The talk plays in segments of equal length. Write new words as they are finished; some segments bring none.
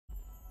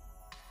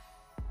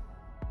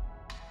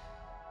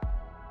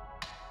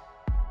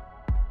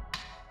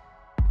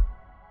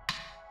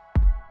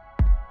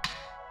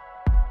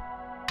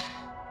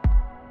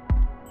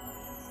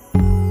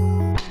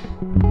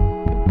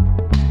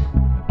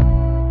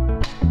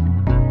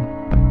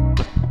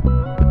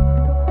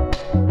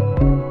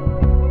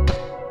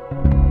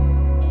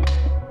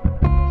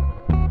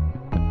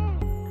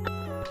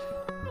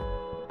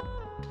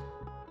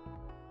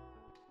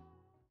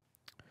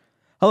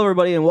Hello,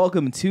 everybody, and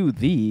welcome to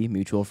The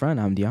Mutual Friend.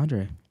 I'm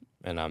DeAndre.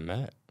 And I'm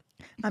Matt.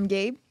 I'm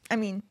Gabe.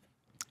 I'm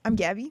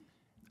Gabby.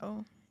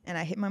 Oh, and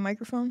I hit my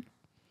microphone.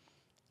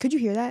 Could you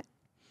hear that?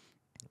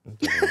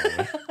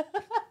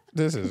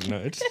 This is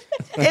nuts.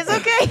 It's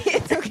okay.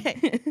 It's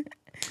okay.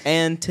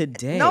 And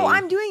today... No,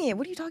 I'm doing it.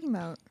 What are you talking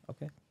about?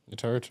 Okay.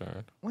 It's her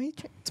turn. Why are you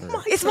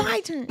it's my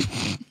turn.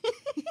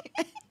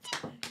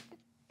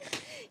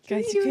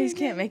 Guys, you guys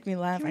can't make me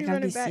laugh. I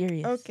gotta be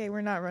serious. Okay, we're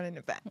not running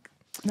it back.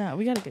 No,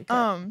 we got a good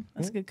cut.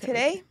 That's a good cut.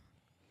 Today,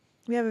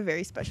 we have a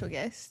very special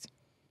guest.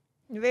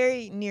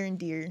 Very near and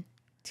dear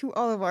to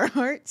all of our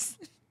hearts.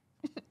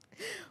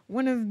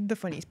 One of the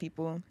funniest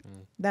people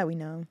that we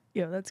know.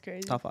 Yo, that's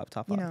crazy. Top five.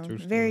 You know, True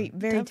very story.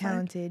 very Top five.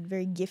 talented,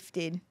 very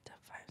gifted. Top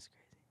 5 is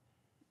crazy.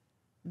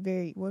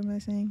 Very, what am I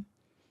saying?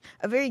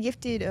 A very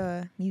gifted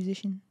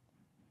musician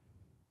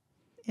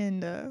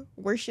and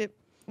worship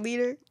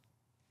leader,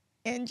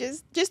 and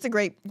just a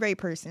great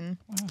person.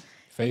 Wow.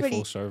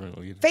 Faithful servant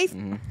leader.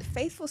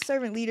 Faithful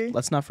servant leader.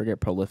 Let's not forget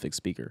prolific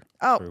speaker.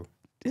 Oh, True.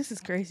 This is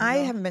crazy. I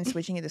though. haven't been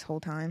switching it this whole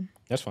time.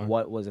 That's fine.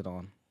 What was it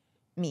on?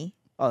 Me.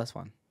 Oh, that's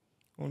fine.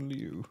 Only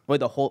you. Wait,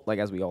 the whole, like,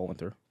 as we all went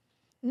through.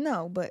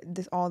 No, but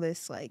all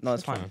this like No,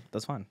 that's That's fine. fine.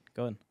 That's fine.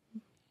 Go ahead.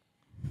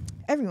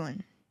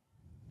 everyone.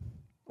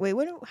 Wait,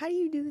 how do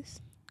you do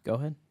this? Go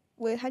ahead.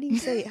 Wait, how do you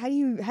say it? How do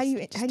you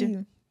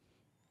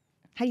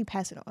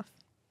pass it off?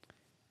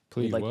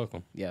 Please Like-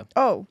 welcome. Yeah.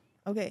 Oh,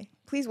 okay.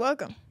 Please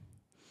welcome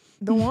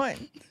the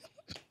one,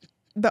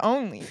 the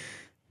only,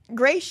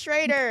 Grace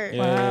Schrader.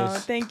 Wow,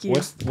 Yes. thank you.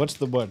 What's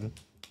the button?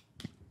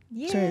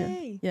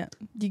 Yay! Yeah,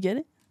 do you get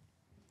it?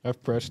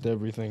 I've pressed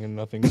everything and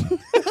nothing.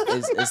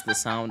 Is the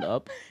sound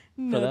up? that?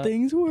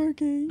 Nothing's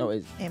working. No,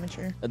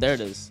 Amateur. there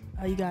it is.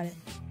 Oh, you got it.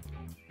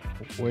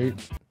 Wait.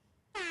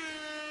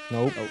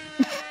 Nope. Oh.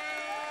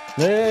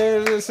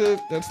 There, that's it.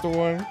 That's the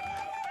one.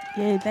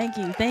 Yay, thank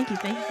you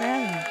for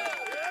having me.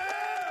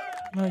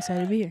 I'm really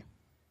excited to be here.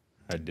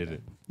 I did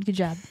it. Good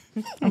job.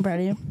 I'm proud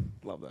of you.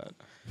 Love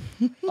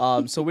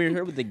that. So we're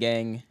here with the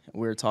gang.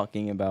 We're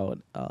talking about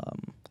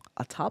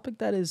a topic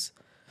that is,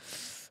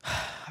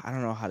 I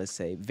don't know how to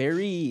say,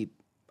 very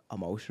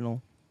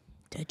emotional.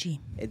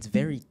 Touchy. It's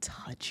very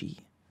touchy.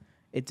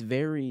 It's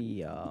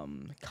very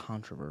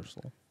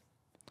controversial.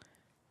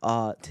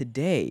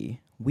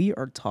 Today, we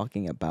are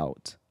talking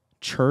about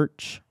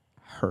church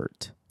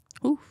hurt.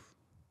 Oof.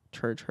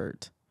 Church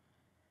hurt.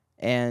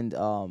 And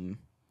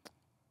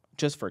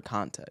just for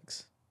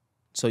context,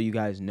 so you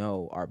guys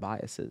know our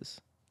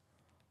biases,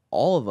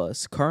 all of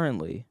us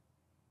currently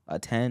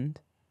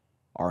attend,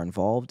 are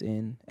involved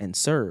in, and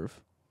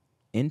serve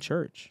in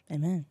church.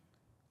 Amen.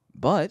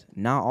 But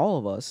not all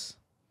of us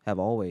have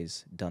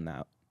always done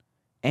that.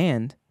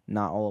 And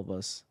not all of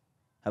us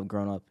have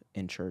grown up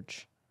in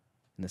church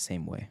in the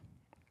same way.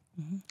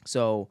 Mm-hmm.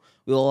 So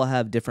we all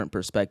have different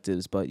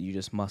perspectives, but you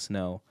just must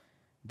know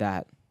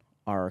that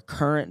our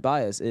current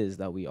bias is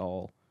that we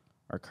all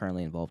are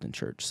currently involved in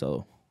church.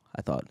 So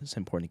I thought it's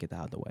important to get that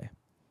out of the way.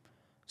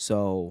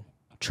 So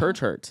church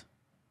hurt.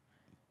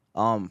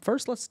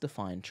 First, let's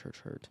define church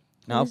hurt.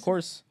 Now, What of is it?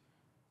 course,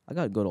 I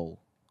got good old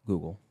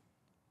Google.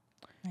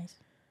 Nice.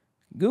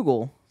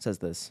 Google says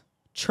this: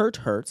 church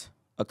hurt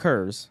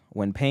occurs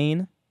when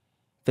pain,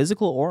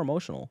 physical or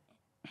emotional,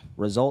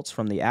 results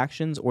from the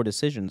actions or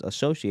decisions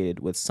associated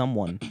with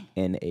someone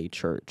in a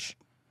church.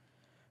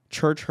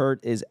 Church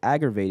hurt is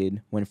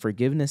aggravated when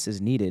forgiveness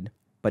is needed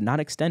but not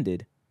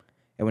extended,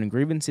 and when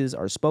grievances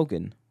are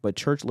spoken but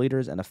church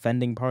leaders and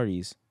offending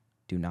parties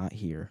do not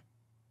hear.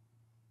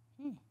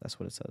 That's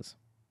what it says.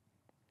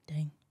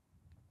 Dang.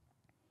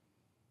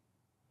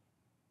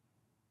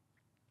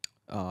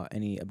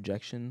 Any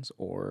objections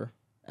or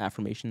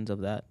affirmations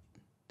of that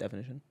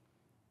definition?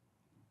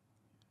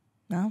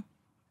 No?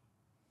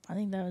 I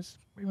think that was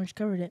pretty much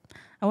covered it.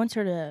 I once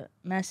heard a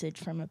message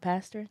from a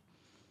pastor,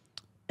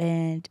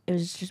 and it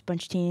was just a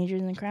bunch of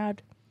teenagers in the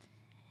crowd.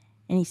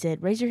 And he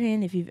said, raise your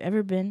hand if you've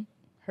ever been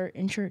hurt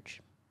in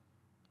church.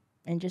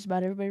 And just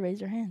about everybody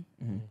raised their hand.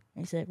 Mm-hmm. And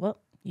he said, well,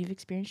 you've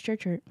experienced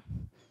church hurt.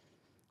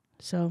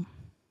 So,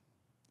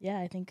 yeah,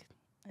 I think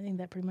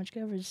that pretty much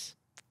covers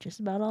just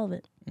about all of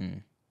it.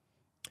 Mm.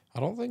 I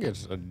don't think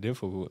it's a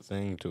difficult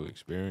thing to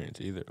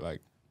experience either.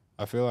 Like,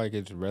 I feel like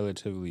it's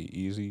relatively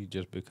easy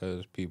just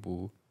because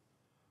people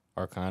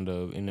are kind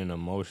of in an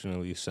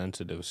emotionally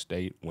sensitive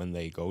state when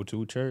they go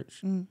to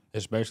church,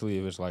 especially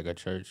if it's like a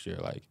church you're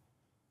like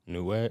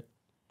new at.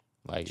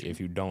 Like, if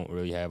you don't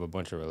really have a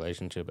bunch of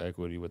relationship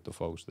equity with the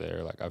folks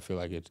there, like, I feel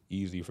like it's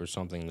easy for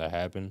something to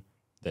happen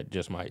that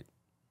just might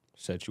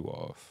set you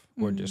off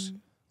or just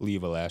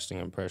leave a lasting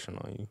impression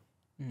on you.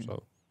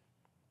 So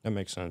that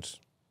makes sense.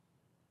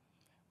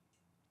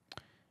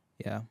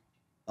 Yeah.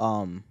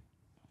 I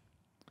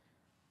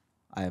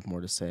have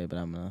more to say, but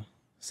I'm going to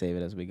save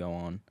it as we go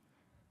on.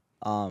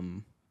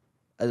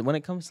 When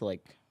it comes to,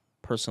 like,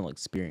 personal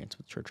experience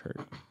with church hurt,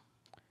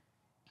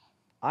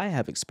 I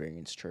have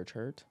experienced church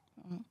hurt.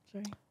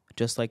 Sorry.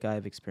 Just like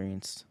I've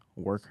experienced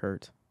work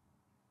hurt,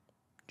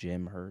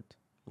 gym hurt,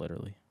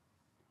 literally.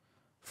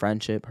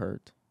 Friendship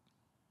hurt.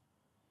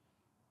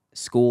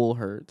 School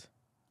hurt.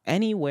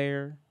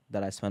 anywhere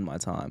that I spend my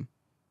time,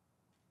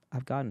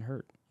 I've gotten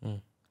hurt.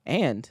 Mm.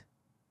 And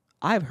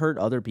I've hurt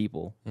other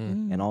people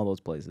Mm. in all those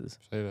places.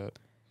 Say that.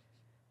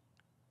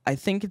 I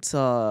think it's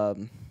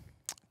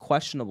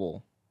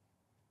questionable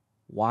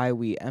why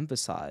we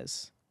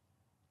emphasize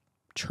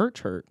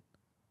church hurt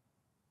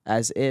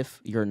as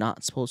if you're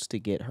not supposed to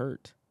get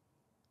hurt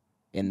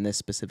in this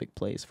specific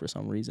place for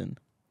some reason.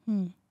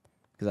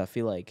 Because I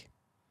feel like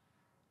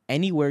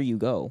anywhere you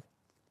go,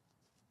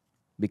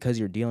 because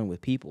you're dealing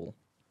with people,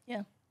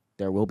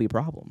 there will be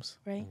problems.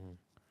 Right.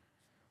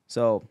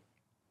 So,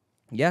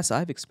 yes,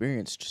 I've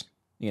experienced,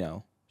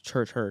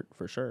 church hurt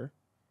for sure.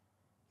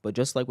 But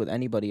just like with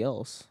anybody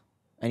else,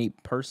 any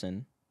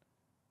person,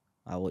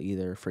 I will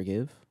either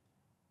forgive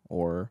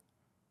or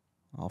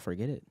I'll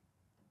forget it,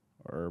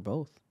 or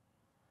both.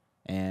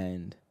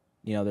 And,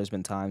 there's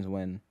been times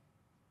when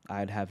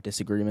I'd have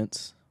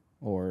disagreements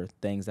or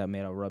things that might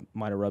have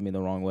rubbed me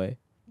the wrong way.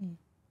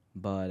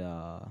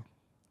 But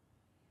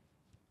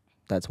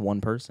that's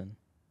one person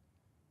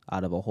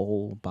out of a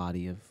whole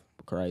body of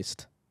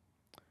Christ.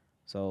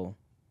 So,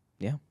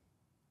 yeah.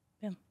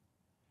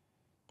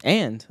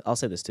 And I'll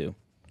say this too.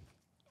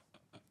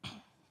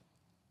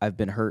 I've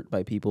been hurt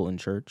by people in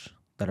church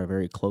that are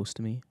very close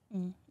to me,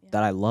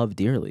 that I love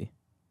dearly,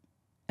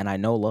 and I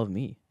know love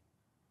me.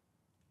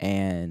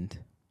 And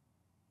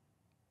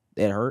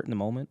it hurt in the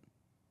moment,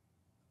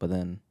 but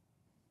then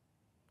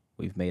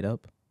we've made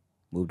up,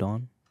 moved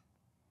on,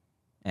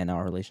 and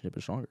our relationship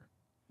is stronger.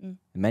 In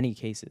many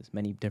cases,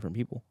 many different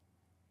people.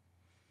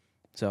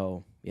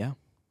 So, yeah.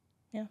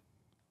 Yeah.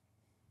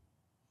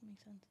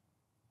 Makes sense.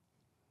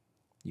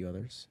 You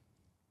others?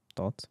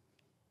 Thoughts?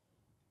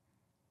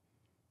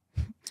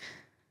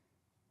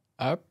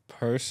 I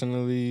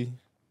personally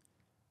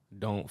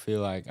don't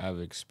feel like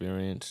I've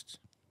experienced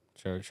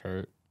church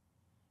hurt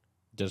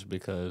just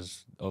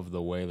because of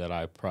the way that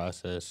I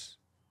process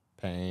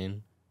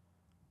pain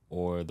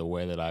or the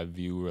way that I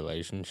view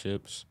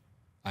relationships.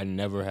 I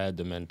never had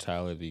the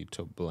mentality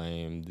to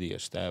blame the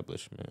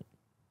establishment,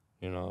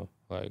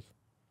 like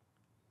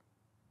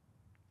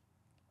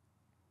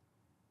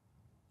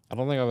I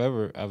don't think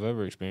I've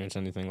ever experienced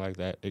anything like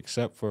that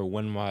except for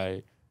when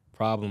my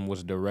problem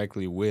was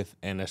directly with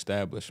an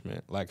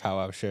establishment, like how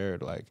I've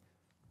shared like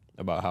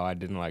about how I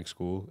didn't like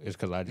school is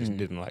because I just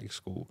didn't like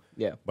school.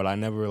 Yeah. But I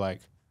never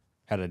like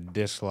had a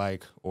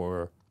dislike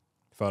or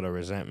felt a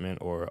resentment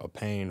or a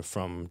pain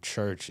from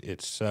church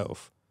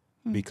itself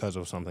because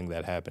of something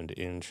that happened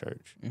in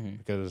church.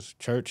 Because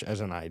church as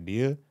an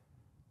idea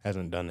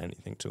hasn't done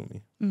anything to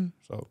me.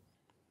 So,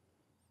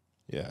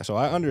 yeah. So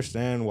I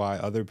understand why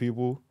other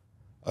people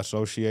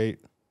associate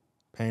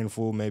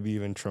painful, maybe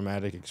even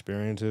traumatic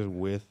experiences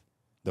with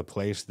the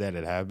place that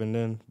it happened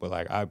in. But,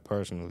 like, I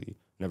personally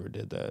never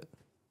did that.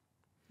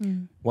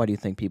 Why do you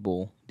think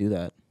people do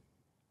that?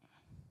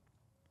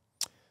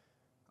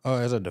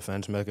 As a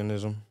defense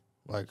mechanism,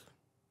 like,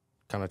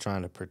 kind of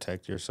trying to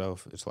protect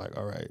yourself. It's like,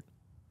 all right,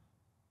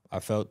 I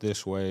felt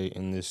this way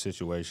in this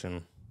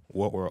situation.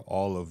 What were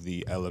all of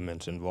the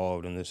elements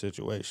involved in this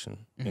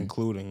situation,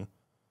 including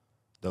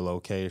the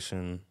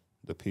location,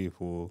 the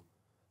people,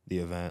 the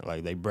event?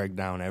 Like, they break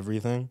down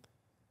everything,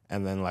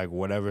 and then, like,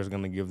 whatever's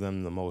going to give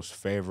them the most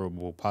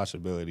favorable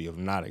possibility of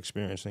not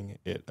experiencing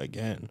it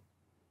again,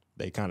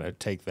 they kind of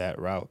take that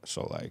route.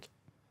 So, like,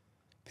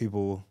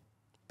 people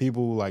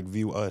like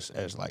view us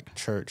as like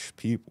church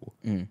people.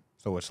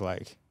 So it's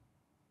like,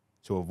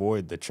 to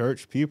avoid the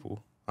church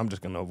people, I'm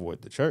just gonna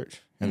avoid the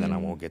church, and then I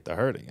won't get the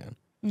hurt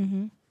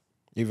again.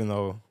 Even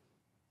though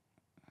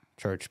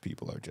church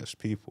people are just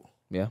people.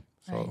 Yeah.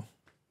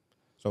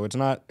 So it's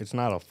not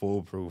a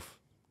foolproof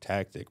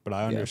tactic, but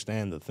I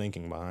understand the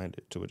thinking behind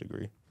it to a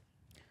degree.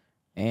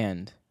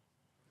 And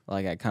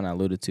like I kind of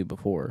alluded to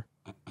before,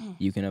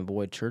 you can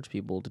avoid church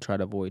people to try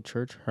to avoid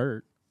church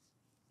hurt,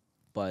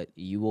 but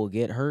you will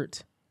get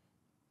hurt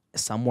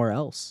somewhere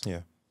else.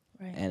 Yeah.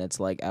 Right. And it's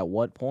like, at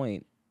what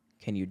point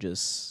can you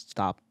just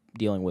stop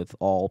dealing with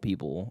all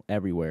people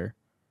everywhere?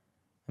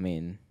 I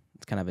mean,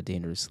 it's kind of a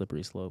dangerous,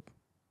 slippery slope.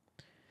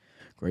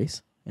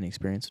 Grace, any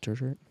experience with church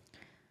hurt?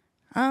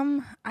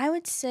 I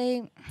would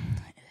say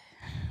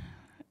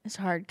it's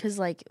hard because,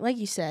 like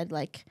you said,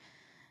 like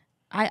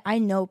I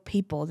know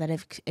people that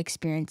have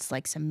experienced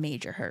like some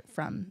major hurt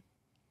from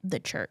the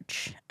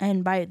church,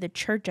 and by the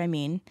church I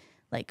mean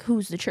like,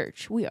 who's the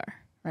church? We are,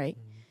 right?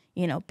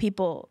 You know,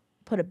 people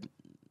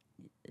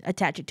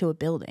attach it to a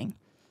building,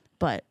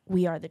 but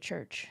we are the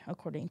church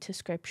according to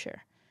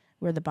Scripture.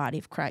 We're the body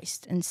of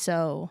Christ, and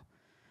so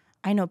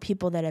I know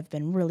people that have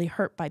been really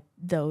hurt by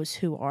those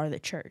who are the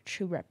church,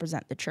 who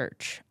represent the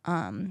church.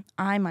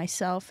 I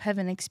myself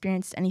haven't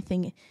experienced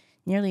anything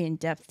nearly in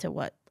depth to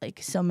what like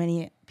so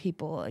many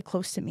people like,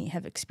 close to me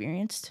have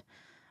experienced.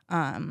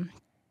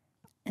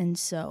 And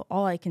so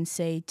all I can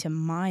say to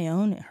my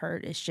own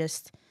hurt is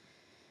just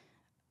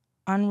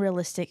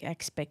unrealistic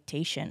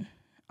expectation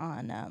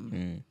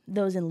on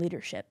those in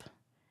leadership,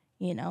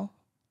 you know,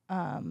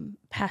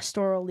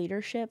 pastoral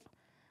leadership.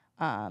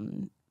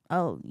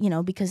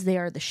 because they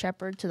are the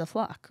shepherd to the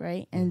flock,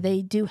 right? And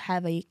they do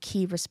have a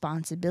key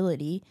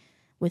responsibility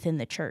within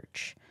the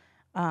church.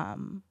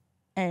 And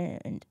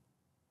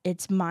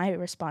it's my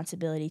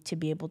responsibility to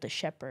be able to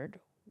shepherd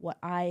what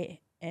I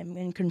am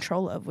in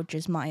control of, which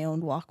is my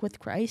own walk with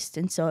Christ.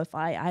 And so if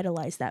I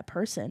idolize that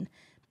person,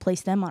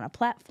 place them on a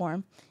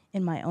platform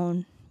in my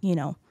own,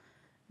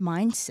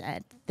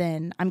 mindset,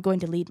 then I'm going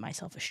to lead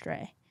myself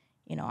astray.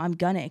 I'm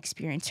going to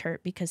experience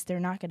hurt because they're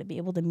not going to be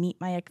able to meet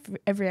my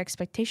every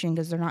expectation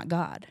because they're not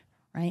God,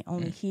 right?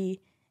 Only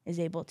He is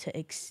able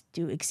to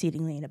do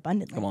exceedingly and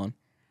abundantly. Come on.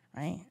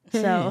 Right?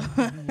 So,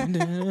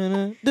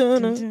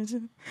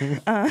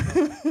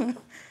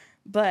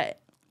 but,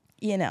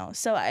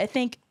 so I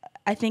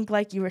think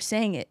like you were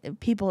saying,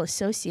 people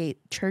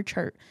associate church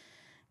hurt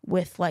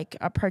with like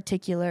a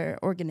particular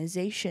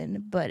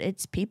organization, but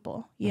it's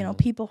people,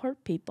 people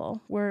hurt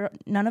people.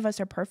 None of us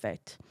are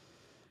perfect.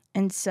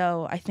 And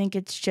so I think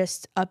it's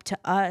just up to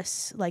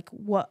us, like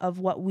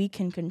what we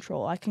can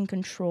control. I can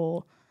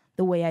control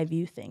the way I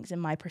view things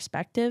and my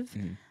perspective,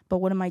 but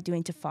what am I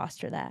doing to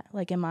foster that?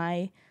 Like, am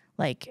I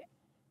like,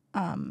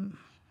 I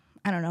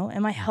don't know,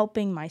 am I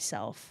helping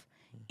myself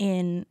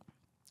in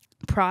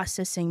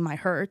processing my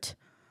hurt,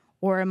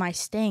 or am I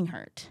staying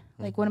hurt?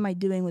 Like, what am I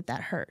doing with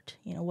that hurt?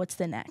 What's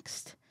the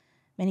next?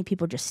 Many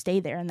people just stay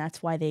there, and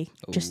that's why they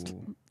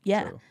true.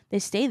 They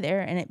stay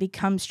there, and it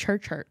becomes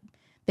church hurt.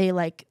 They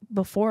like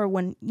before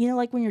when,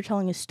 like when you're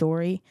telling a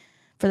story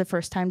for the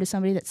first time to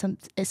somebody that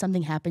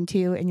something happened to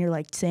you, and you're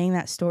like saying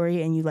that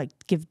story and you like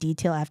give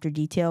detail after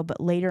detail, but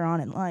later on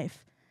in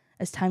life,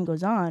 as time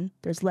goes on,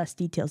 there's less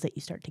details that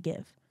you start to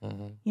give.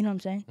 You know what I'm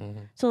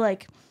saying? So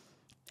like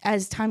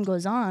as time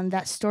goes on,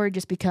 that story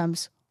just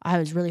becomes, I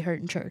was really hurt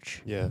in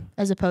church. Yeah.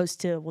 As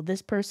opposed to, well,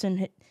 this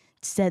person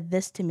said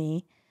this to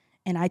me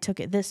and I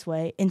took it this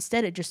way.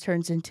 Instead, it just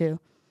turns into,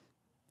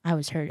 I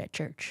was hurt at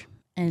church.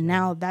 And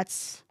now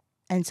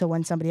and so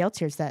when somebody else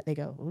hears that, they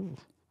go, ooh,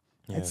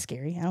 that's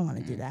scary. I don't want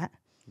to do that.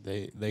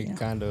 They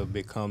kind of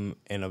become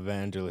an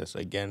evangelist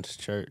against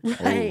church.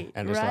 Right.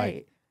 And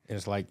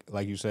it's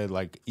like you said,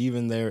 like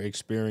even their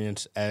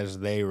experience as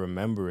they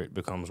remember it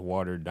becomes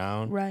watered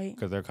down. Right.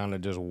 Because they're kind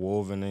of just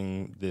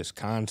wovening this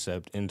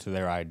concept into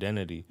their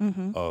identity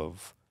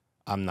of,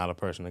 I'm not a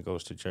person that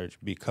goes to church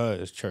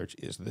because church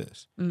is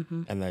this.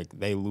 And like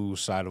they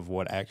lose sight of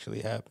what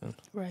actually happened.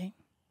 Right.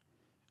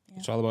 Yeah.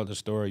 It's all about the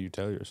story you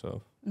tell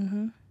yourself.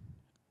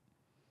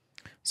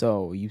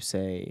 So you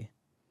say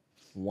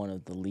one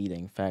of the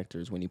leading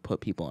factors when you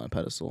put people on a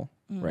pedestal,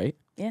 right?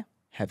 Yeah.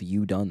 Have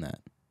you done that?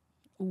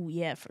 Oh,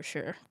 yeah, for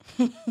sure.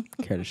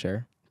 Care to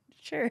share?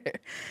 Sure.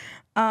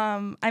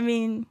 I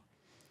mean,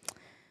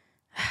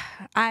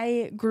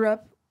 I grew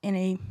up in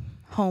a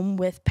home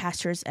with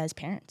pastors as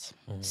parents.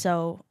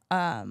 So,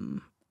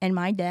 and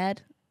my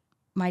dad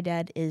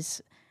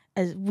is,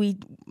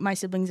 my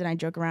siblings and I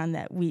joke around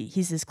that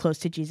he's as close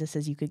to Jesus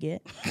as you could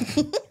get.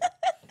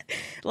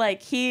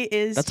 Like he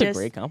is. That's a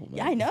great compliment.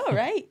 Yeah, I know,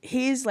 right?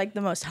 He's like the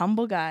most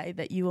humble guy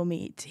that you will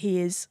meet. He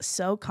is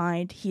so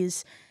kind.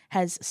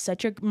 Has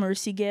such a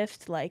mercy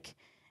gift, like,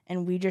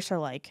 and we just are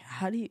like,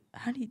 how do you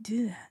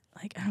do that?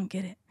 Like, I don't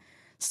get it.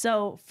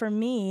 So for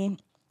me,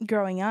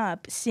 growing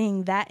up,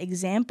 seeing that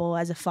example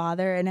as a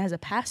father and as a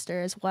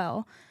pastor as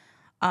well,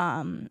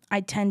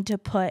 I tend to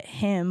put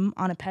him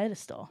on a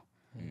pedestal,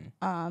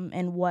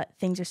 and what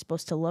things are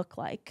supposed to look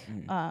like.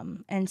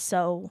 And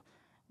so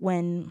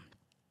when,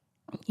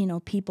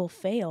 people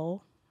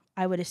fail,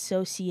 I would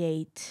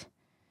associate,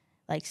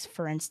 like,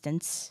 for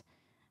instance,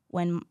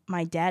 when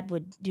my dad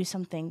would do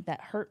something that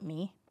hurt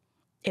me,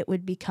 it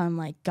would become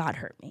like God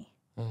hurt me.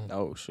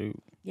 Oh,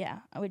 shoot. Yeah,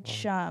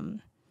 which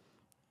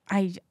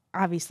I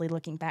obviously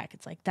looking back,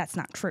 it's like that's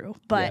not true.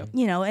 But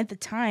at the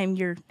time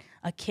you're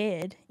a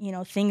kid.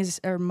 Things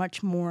are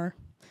much more,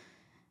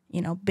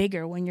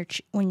 bigger when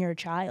you're a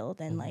child,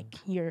 and like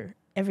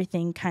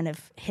everything kind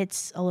of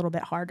hits a little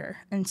bit harder.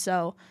 And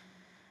so,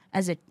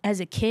 as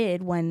a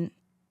kid, when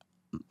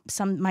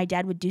my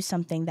dad would do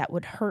something that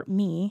would hurt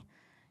me,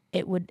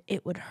 it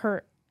would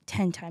hurt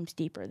 10 times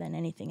deeper than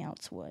anything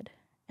else would.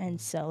 And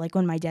so, like,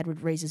 when my dad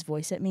would raise his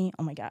voice at me,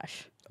 oh my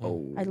gosh.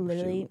 Oh, I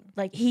literally, shoot.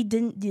 like, he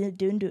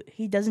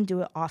he doesn't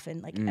do it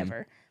often, like,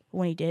 ever. But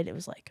when he did, it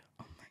was like,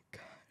 oh my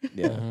God.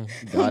 Yeah.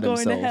 God I'm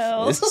going to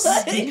hell. is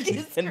Like,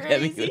 it's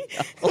crazy.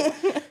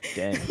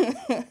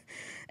 Dang.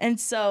 And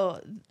so,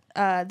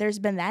 there's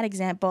been that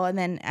example. And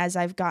then as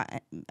I've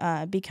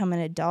become an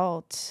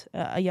adult,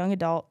 a young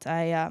adult,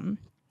 I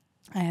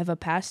have a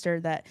pastor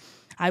that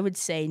I would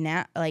say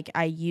now, like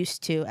I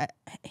used to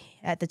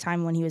at the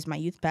time when he was my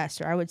youth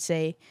pastor, I would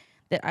say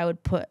that I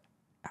would put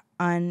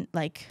on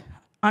like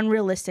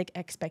unrealistic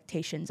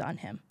expectations on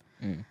him.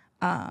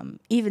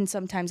 Even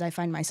sometimes I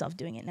find myself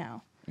doing it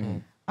now,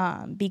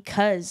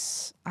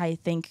 because I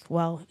think,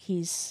 well,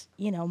 he's,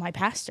 my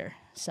pastor,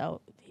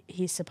 so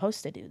he's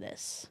supposed to do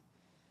this,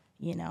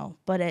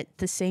 but at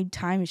the same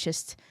time, it's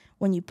just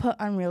when you put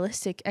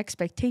unrealistic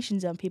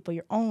expectations on people,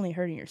 you're only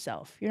hurting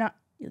yourself. You're not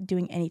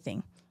doing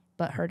anything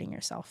but hurting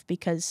yourself,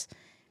 because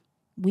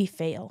we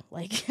fail.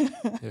 Like, Yeah.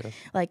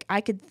 like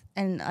I could,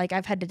 and like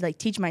I've had to like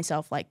teach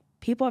myself, like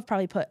people have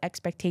probably put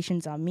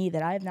expectations on me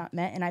that I have not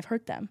met and I've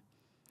hurt them.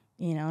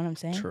 You know what I'm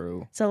saying?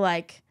 True. So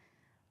like,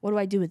 what do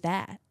I do with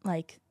that?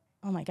 Like,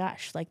 oh my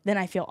gosh, like then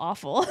I feel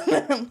awful.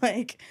 I'm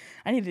like,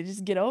 I need to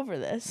just get over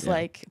this. Yeah.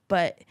 Like,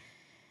 but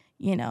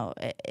you know,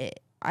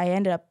 I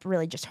ended up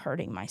really just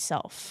hurting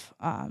myself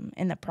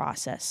in the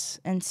process.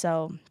 And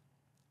so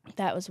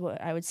that was what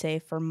I would say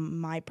for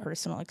my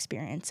personal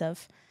experience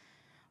of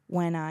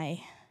when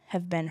I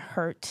have been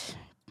hurt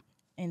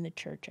in the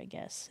church, I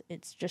guess.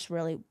 It's just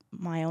really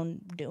my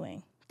own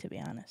doing, to be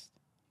honest.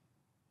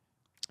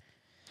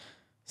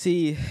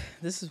 See,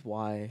 this is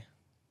why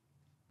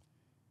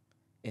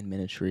in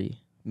ministry,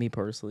 me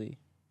personally,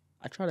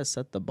 I try to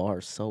set the bar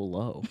so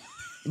low.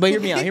 But hear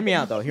me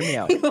out though. Hear me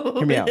out.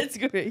 Hear me out. It's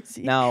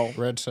crazy. Now,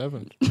 Red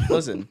 7.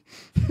 listen.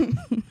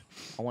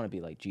 I want to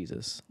be like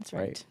Jesus. That's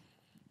right.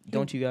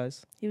 Don't you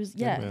guys? He was,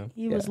 Amen.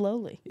 he was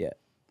lowly.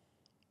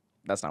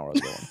 That's not where I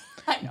was going.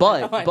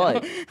 I know,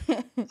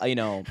 But you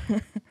know,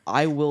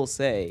 I will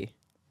say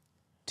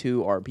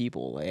to our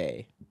people,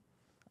 hey,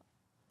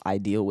 I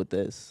deal with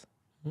this.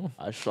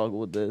 I struggle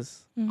with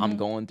this. I'm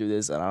going through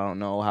this, and I don't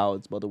know how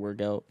it's about to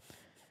work out.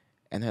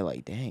 And they're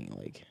like, dang,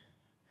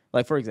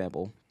 like for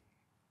example,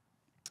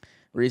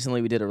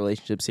 recently we did a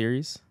relationship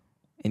series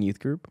in youth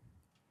group,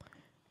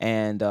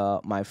 and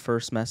my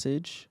first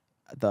message,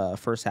 the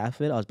first half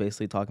of it, I was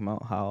basically talking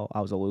about how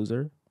I was a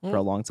loser for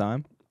a long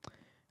time.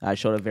 I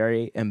showed a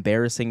very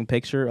embarrassing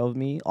picture of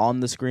me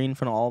on the screen in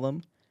front of all of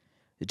them,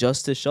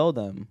 just to show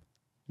them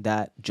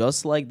that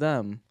just like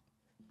them,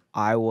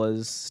 I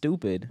was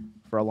stupid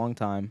for a long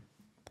time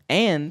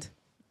and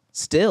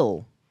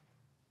still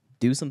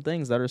do some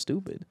things that are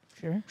stupid.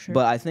 Sure.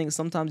 But I think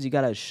sometimes you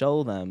got to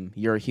show them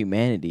your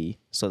humanity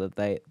so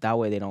that that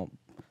way they don't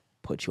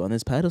put you on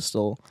this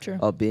pedestal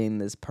of being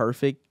this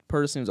perfect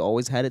person who's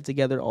always had it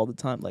together all the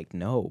time. Like,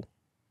 no,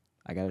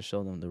 I got to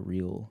show them the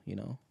real,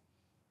 real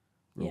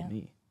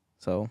me.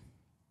 So,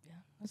 Yeah,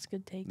 that's a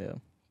good take.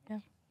 yeah.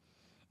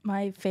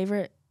 My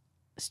favorite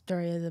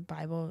story of the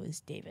Bible is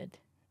David.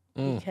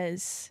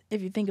 Because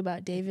if you think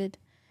about David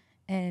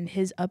and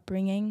his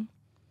upbringing,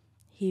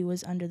 he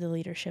was under the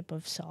leadership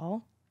of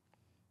Saul.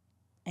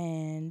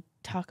 And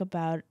talk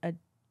about a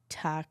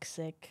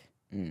toxic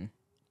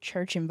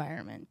church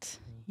environment.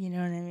 You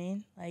know what I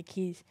mean? Like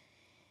he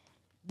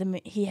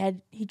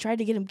tried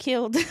to get him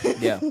killed.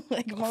 Yeah.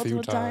 Like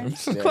multiple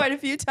times. Yeah. Quite a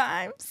few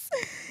times.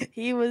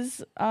 He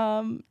was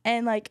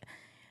and like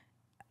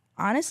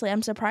honestly,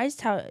 I'm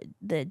surprised how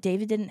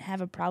David didn't have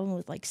a problem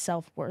with like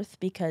self-worth,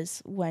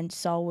 because when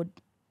Saul would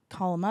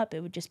call him up, it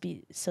would just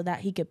be so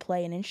that he could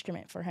play an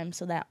instrument for him,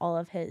 so that all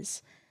of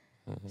his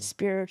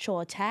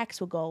spiritual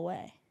attacks would go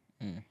away.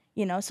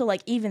 You know, so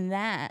like even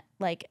that,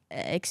 like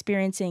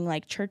experiencing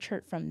like church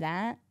hurt from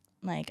that,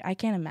 like I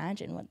can't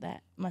imagine what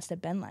that must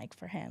have been like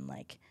for him,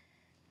 like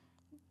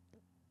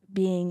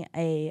being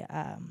a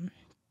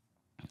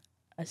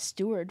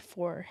steward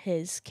for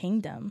his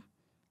kingdom,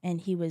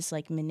 and he was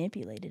like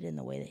manipulated in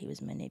the way that he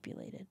was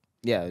manipulated.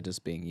 Yeah,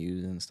 just being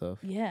used and stuff.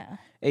 Yeah.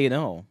 Hey, and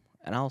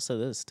I'll say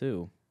this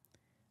too.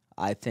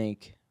 I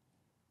think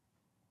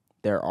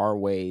there are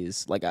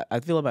ways, like I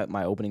feel about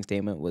my opening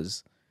statement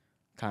was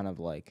kind of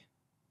like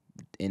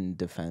in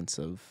defense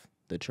of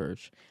the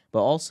church, but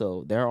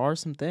also there are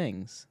some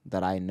things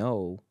that I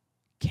know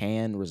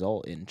can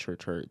result in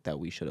church hurt that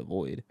we should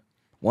avoid.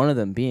 One of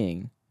them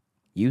being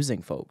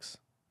using folks.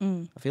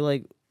 I feel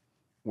like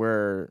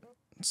we're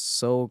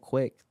so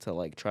quick to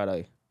like try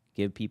to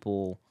give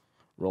people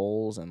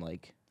roles and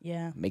like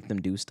make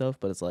them do stuff,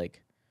 but it's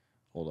like,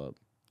 hold up,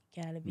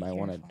 Gotta be might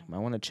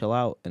careful. want to chill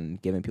out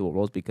and giving people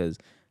roles, because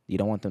you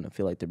don't want them to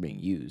feel like they're being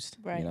used.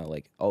 Right.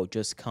 Like, oh,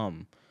 just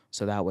come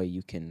so that way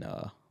you can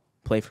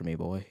play for me,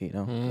 boy.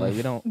 Like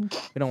we don't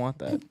want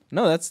that.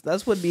 No,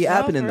 that's what be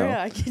happening though.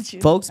 I get you.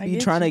 Folks be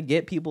trying to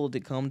get people to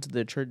come to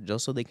the church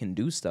just so they can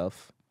do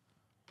stuff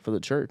for the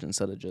church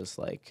instead of just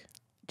like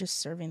just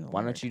serving the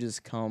why Lord. don't you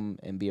just come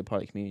and be a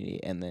part of the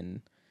community, and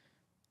then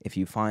if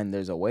you find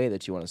there's a way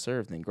that you want to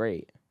serve, then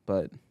great.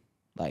 But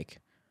like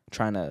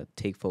trying to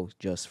take folks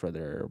just for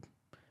their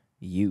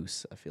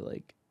use, I feel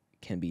like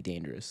can be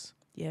dangerous.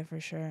 Yeah, for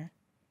sure.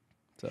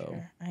 So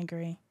Sure. I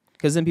agree.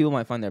 because then people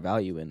might find their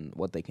value in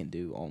what they can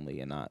do only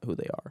and not who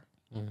they are.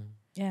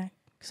 Yeah.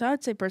 Because I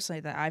would say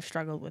personally that I've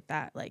struggled with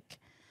that. Like,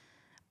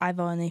 I've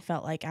only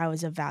felt like I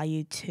was of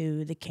value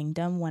to the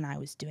kingdom when I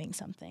was doing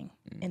something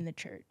in the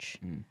church.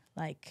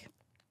 Like,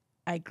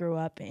 I grew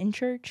up in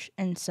church,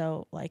 and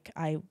so, like,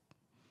 I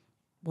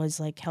was,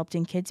 like, helped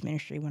in kids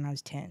ministry when I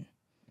was 10.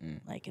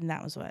 Like, and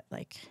that was what,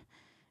 like,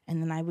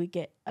 and then I would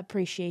get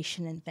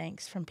appreciation and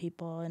thanks from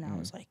people, and I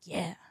was like,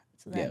 yeah.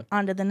 So then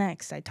on to the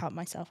next. I taught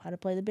myself how to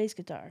play the bass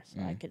guitar so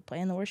I could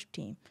play in the worship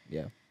team.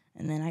 Yeah.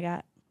 And then I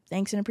got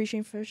thanks and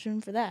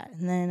appreciation for that.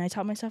 And then I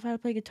taught myself how to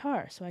play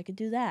guitar so I could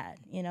do that.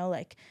 You know,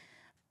 like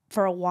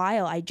for a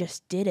while I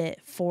just did it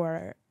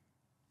for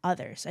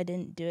others. I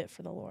didn't do it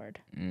for the Lord.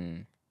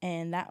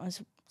 And that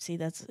was,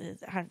 that's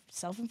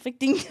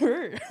self-inflicting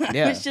hurt.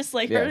 Yeah. I was just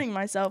like hurting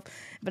myself,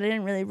 but I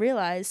didn't really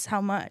realize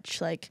how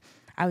much like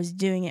I was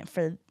doing it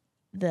for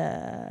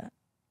man.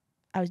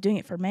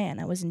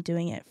 I wasn't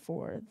doing it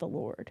for the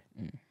Lord.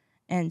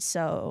 And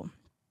so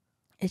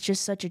it's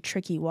just such a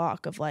tricky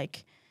walk of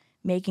like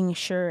making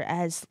sure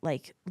as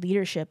like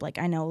leadership, like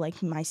I know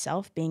like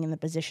myself being in the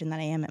position that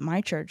I am at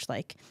my church,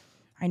 like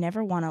I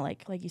never want to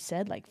like you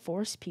said, like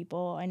force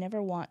people. I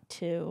never want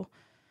to,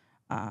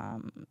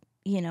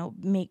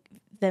 make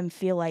them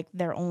feel like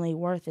their only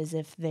worth is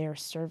if they're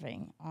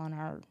serving on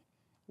our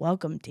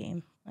welcome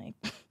team. Like,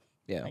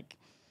 like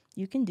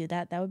you can do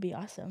that. That would be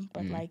awesome.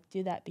 But like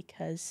do that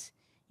because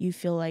you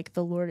feel like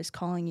the Lord is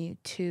calling you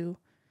to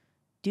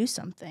do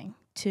something,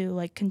 to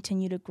like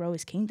continue to grow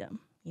his kingdom,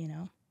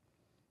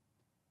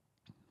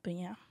 But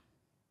yeah.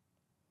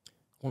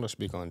 I want to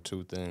speak on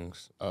two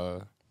things.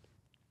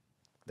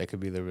 That could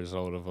be the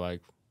result of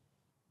like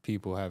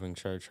people having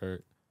church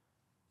hurt.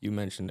 You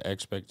mentioned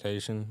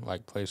expectation,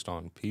 like placed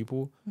on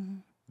people,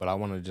 but I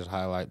want to just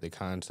highlight the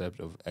concept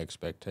of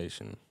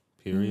expectation,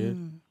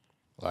 period.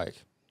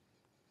 Like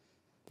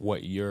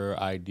what your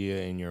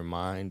idea in your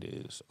mind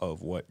is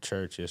of what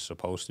church is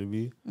supposed to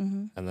be.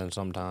 And then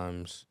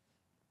sometimes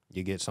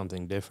you get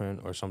something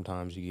different, or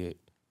sometimes you get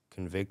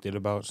convicted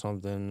about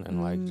something,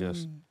 and like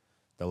just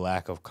the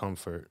lack of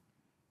comfort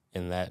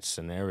in that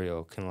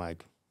scenario can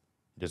like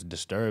just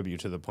disturb you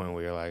to the point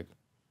where you're like,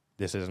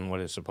 this isn't what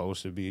it's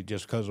supposed to be,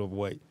 just because of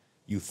what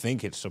you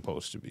think it's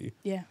supposed to be.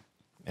 Yeah.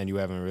 And you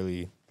haven't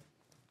really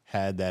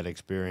had that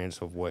experience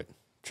of what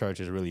church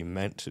is really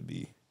meant to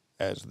be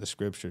as the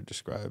scripture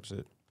describes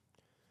it.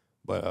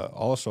 But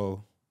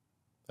also,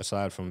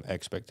 aside from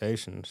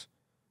expectations,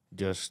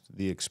 just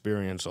the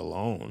experience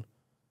alone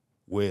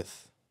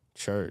with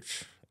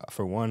church.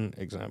 For one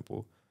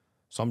example,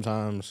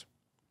 sometimes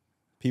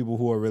people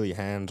who are really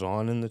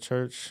hands-on in the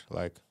church,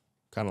 like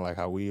kind of like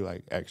how we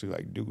like actually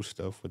like do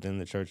stuff within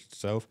the church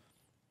itself,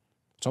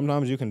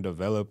 sometimes you can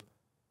develop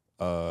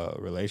a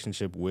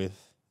relationship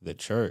with the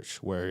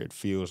church where it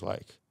feels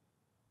like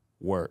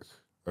work,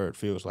 or it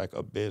feels like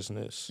a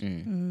business.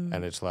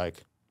 And it's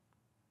like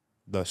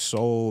the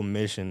sole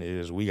mission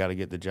is we got to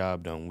get the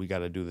job done. We got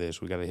to do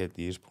this. We got to hit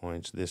these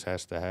points. This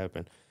has to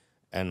happen.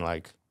 And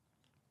like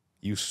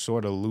you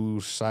sort of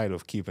lose sight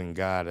of keeping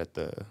God at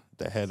the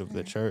head of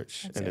the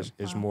church. And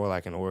it's more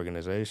like an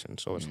organization.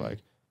 So it's like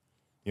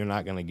you're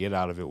not going to get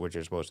out of it what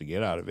you're supposed to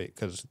get out of it,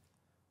 because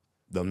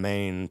the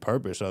main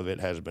purpose of it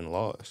has been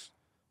lost,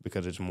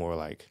 because it's more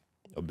like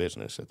a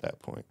business at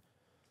that point.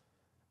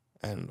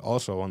 And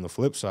also on the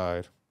flip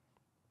side,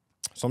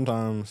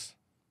 sometimes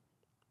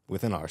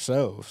within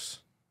ourselves,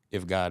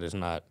 if God is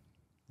not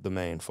the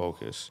main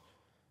focus,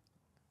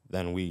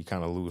 then we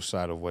kind of lose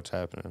sight of what's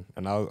happening.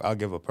 And I'll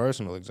give a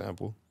personal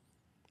example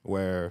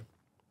where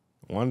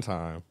one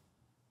time,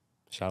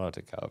 shout out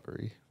to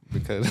Calvary,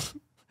 because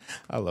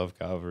I love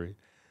Calvary.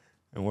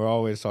 And we're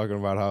always talking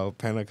about how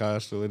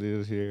Pentecostal it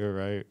is here,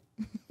 right?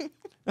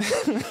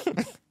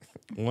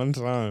 One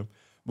time,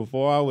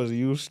 before I was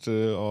used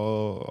to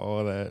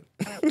all that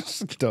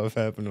stuff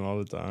happening all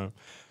the time,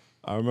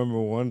 I remember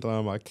one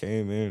time I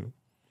came in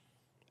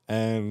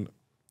and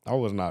I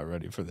was not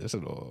ready for this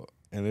at all.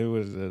 And it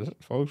was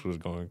folks was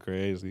going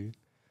crazy.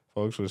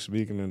 Folks was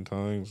speaking in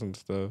tongues and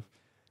stuff.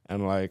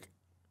 And like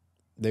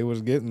they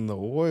was getting the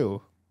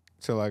oil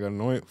to like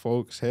anoint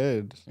folks'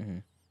 heads.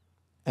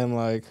 And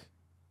like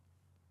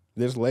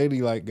this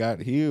lady like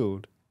got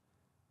healed.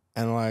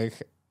 And like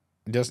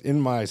just in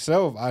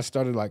myself, I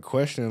started like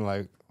questioning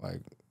like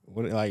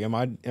what, like am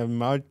I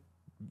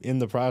in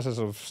the process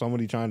of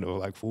somebody trying to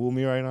like fool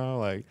me right now?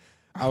 Like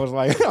I was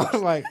like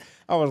all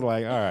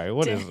right,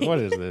 what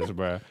is this,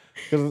 bro?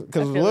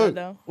 Because look,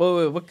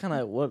 wait,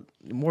 what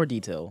more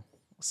detail?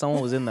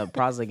 Someone was in the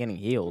process of getting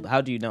healed.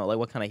 How do you know? Like,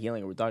 what kind of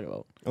healing are we talking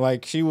about?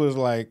 Like she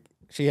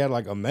had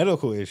like a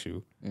medical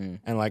issue,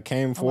 and like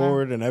came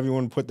forward, and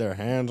everyone put their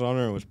hands on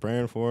her and was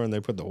praying for her, and they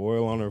put the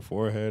oil on her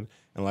forehead,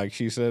 and like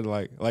she said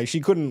like she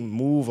couldn't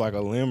move like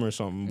a limb or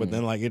something, but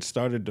then like it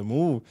started to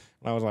move,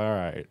 and I was like, all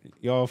right,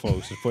 y'all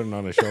folks is putting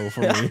on a show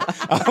for me.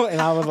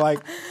 And I was like,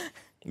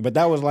 but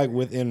that was like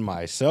within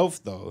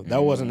myself though.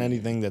 That wasn't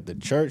anything that the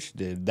church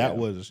did. That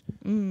was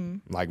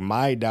like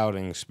my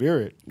doubting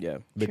spirit. Yeah.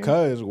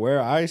 Because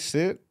where I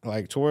sit,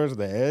 like towards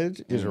the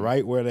edge, is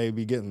right where they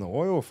be getting the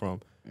oil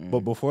from. But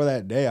before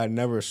that day, I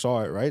never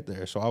saw it right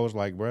there. So I was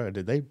like, bro,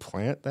 did they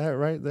plant that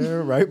right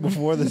there, right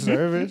before the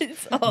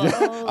service?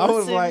 I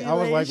was like,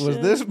 was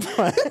this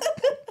plant?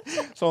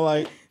 So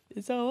like,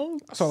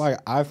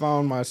 I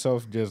found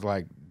myself just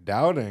like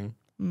doubting.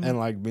 And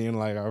like being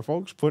like, are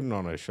folks putting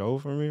on a show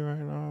for me right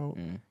now?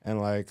 And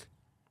like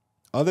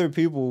other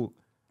people,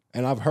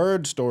 and I've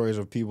heard stories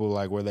of people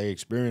like where they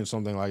experience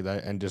something like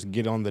that and just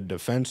get on the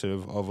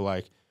defensive of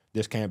like,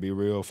 this can't be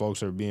real.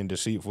 Folks are being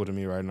deceitful to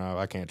me right now.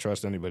 I can't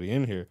trust anybody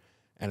in here.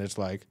 And it's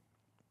like,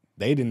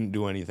 they didn't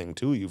do anything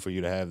to you for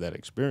you to have that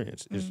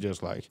experience. It's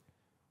just like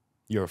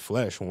your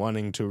flesh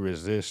wanting to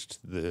resist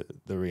the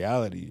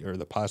reality or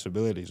the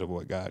possibilities of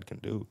what God can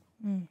do.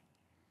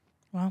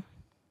 Wow.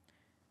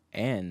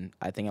 And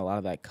I think a lot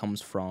of that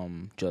comes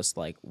from just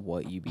like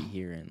what you be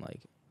hearing,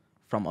 like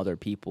from other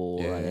people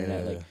or on the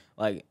internet.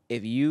 Like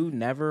if you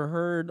never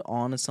heard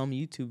on some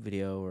YouTube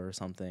video or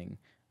something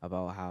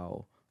about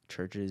how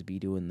churches be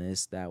doing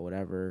this, that,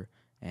 whatever,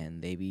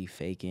 and they be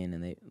faking,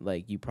 and they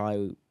like, you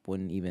probably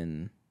wouldn't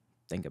even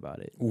think about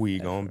it. We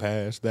gonna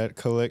pass that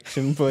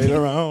collection plate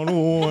around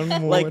one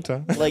more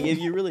time. Like if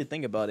you really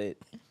think about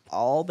it,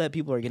 all that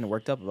people are getting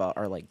worked up about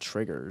are like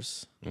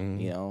triggers,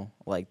 you know,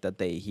 like that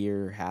they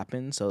hear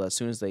happen. So as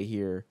soon as they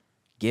hear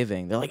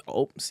giving, they're like,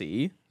 oh,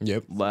 see,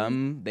 Yep.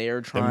 they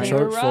are trying.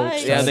 church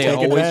folks Yeah, they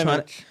always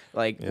trying.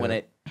 trying. When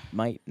it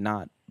might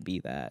not be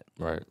that,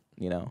 Right.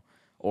 you know,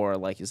 or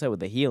like you said with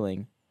the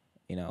healing,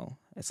 you know,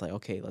 it's like,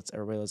 okay, let's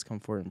come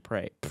forward and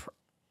pray.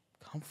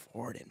 Come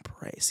forward and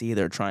pray. See,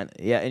 they're trying.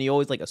 Yeah, and you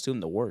always like assume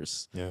the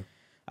worst. Yeah.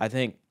 I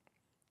think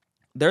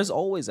there's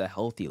always a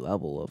healthy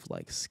level of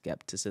like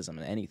skepticism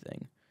in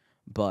anything,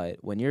 but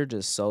when you're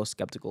just so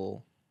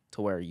skeptical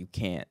to where you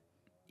can't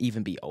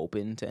even be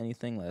open to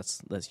anything,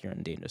 that's you're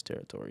in dangerous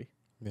territory.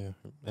 Yeah,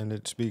 and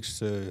it speaks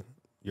to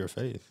your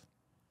faith.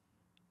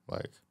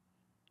 Like,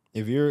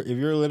 if you're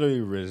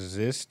literally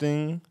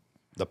resisting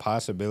the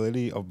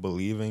possibility of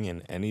believing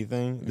in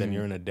anything, then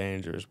you're in a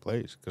dangerous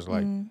place. Because,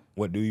 like,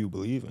 what do you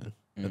believe in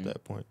at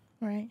that point?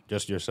 Right.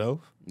 Just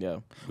yourself? Yeah.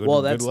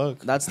 Good That's luck.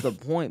 That's the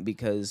point,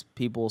 because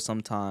people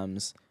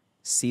sometimes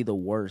see the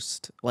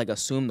worst, like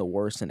assume the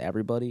worst in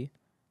everybody.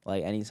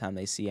 Like anytime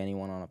they see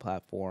anyone on a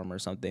platform or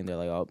something, they're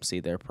like, oh, see,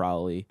 they're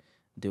probably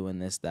doing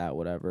this, that,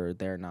 whatever.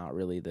 They're not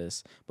really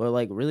this. But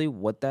like really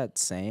what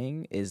that's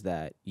saying is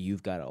that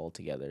you've got it all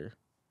together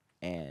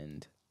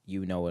and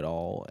you know it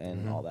all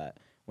and all that.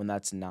 When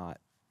that's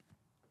not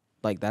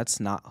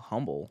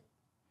humble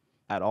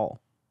at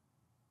all.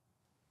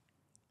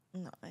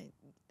 No,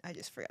 I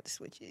just forgot to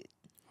switch it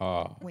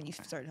Oh. when you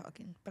started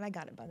talking, but I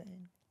got it by the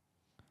end.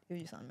 It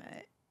was just on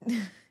that.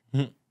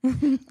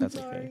 That's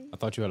Sorry. okay. I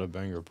thought you had a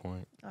banger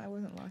point. I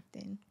wasn't locked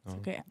in.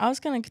 Okay. I was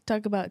going to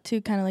talk about,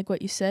 too, kind of like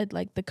what you said,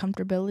 like the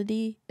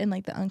comfortability and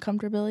like the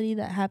uncomfortability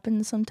that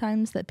happens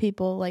sometimes, that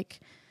people like,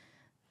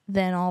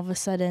 then all of a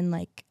sudden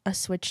like a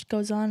switch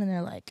goes on and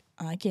they're like,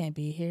 oh, I can't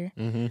be here.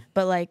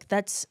 But like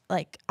that's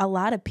like a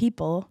lot of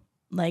people,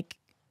 like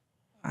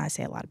I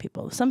say a lot of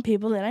people, some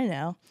people that I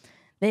know,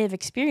 they have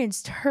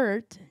experienced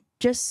hurt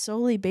just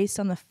solely based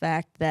on the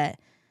fact that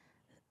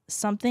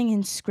something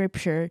in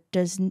scripture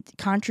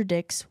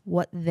contradicts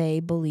what they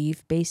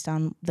believe based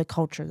on the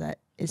culture that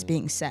is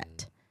being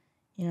set.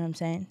 You know what I'm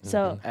saying?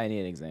 So I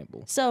need an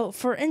example. So,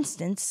 for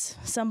instance,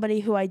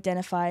 somebody who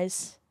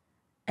identifies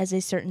as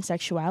a certain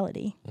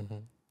sexuality.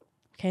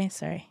 Okay,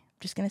 sorry. I'm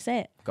just going to say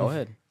it. Go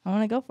ahead. I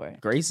want to go for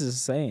it. Grace is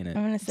saying it.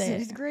 I'm going to say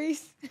It's it.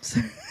 Grace.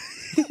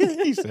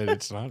 He said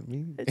it's not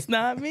me. It's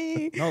not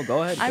me. No,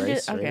 go ahead, I'm Grace.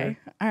 just, okay. Rader.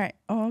 All right.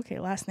 Oh, okay.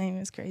 Last name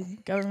is crazy.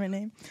 Government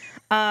name.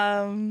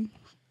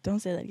 Don't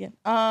say that again.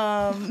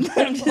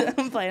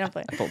 I'm playing. I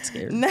felt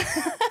scared. No.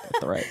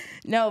 Right.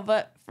 No,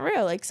 but for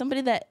real, like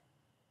somebody that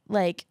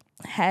like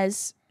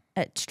has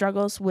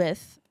struggles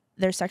with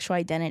their sexual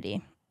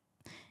identity,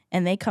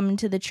 and they come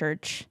into the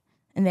church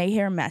and they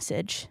hear a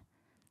message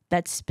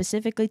that's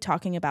specifically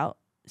talking about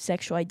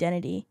sexual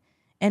identity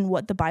and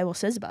what the Bible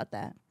says about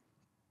that,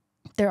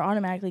 they're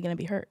automatically going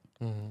to be hurt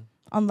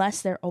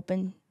unless they're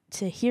open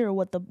to hear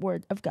what the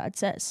Word of God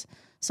says.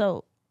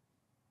 So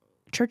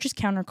church is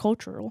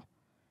countercultural.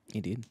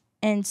 Indeed.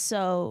 And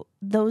so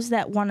those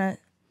that want to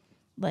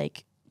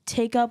like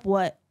take up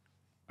what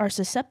are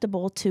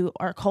susceptible to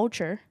our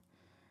culture,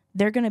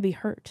 they're going to be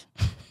hurt.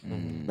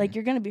 Like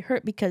you're going to be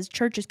hurt because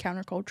church is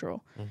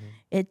countercultural.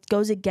 It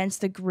goes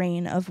against the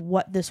grain of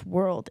what this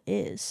world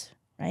is,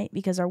 right?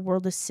 Because our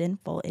world is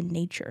sinful in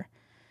nature.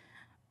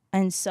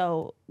 And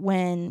so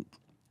when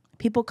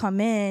people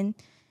come in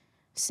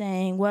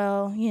saying,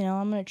 well, you know,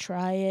 I'm going to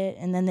try it,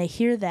 and then they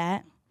hear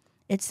that,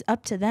 it's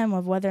up to them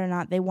of whether or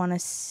not they want to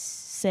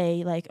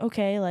say like,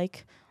 okay,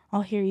 like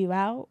I'll hear you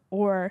out,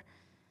 or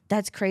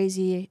that's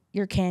crazy,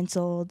 you're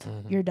canceled,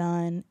 you're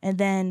done. And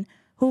then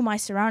who am I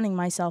surrounding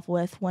myself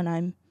with when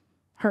I'm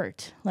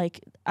hurt?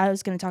 Like I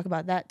was going to talk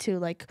about that too,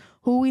 like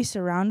who we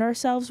surround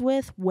ourselves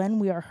with when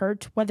we are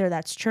hurt, whether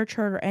that's church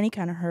hurt or any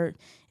kind of hurt,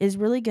 is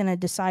really going to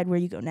decide where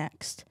you go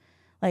next.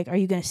 Like, are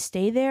you going to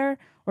stay there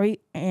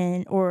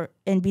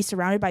and be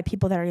surrounded by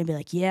people that are going to be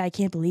like, yeah, I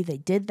can't believe they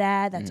did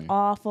that, that's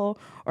awful?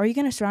 Or are you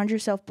going to surround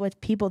yourself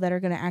with people that are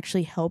going to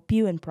actually help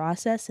you and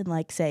process and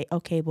like say,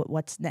 okay, but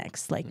what's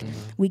next? Like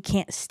we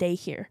can't stay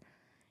here.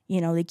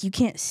 You know, like you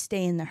can't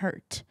stay in the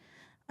hurt.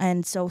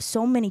 And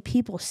so many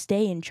people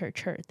stay in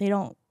church hurt. They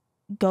don't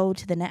go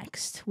to the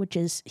next, which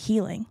is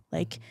healing.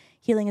 Like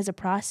healing is a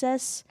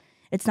process.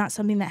 It's not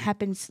something that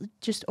happens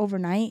just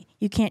overnight.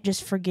 You can't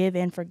just forgive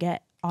and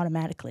forget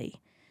automatically.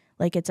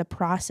 Like it's a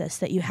process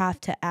that you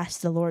have to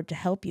ask the Lord to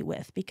help you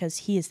with because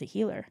he is the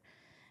healer.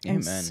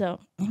 And Amen.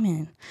 so,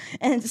 amen.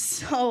 And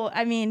so,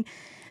 I mean,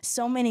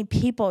 so many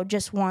people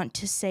just want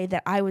to say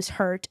that I was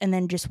hurt and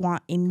then just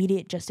want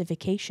immediate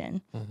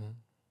justification.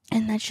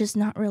 And that's just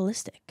not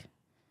realistic.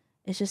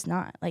 It's just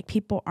not. Like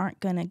people aren't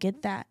going to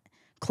get that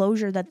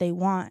closure that they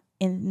want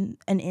in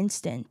an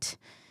instant.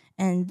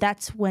 And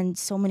that's when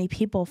so many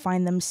people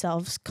find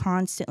themselves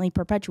constantly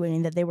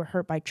perpetuating that they were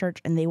hurt by church,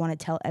 and they want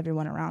to tell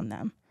everyone around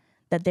them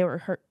that they were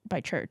hurt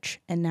by church.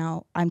 And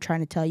now I'm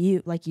trying to tell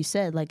you, like you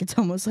said, like it's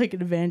almost like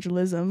an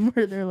evangelism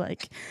where they're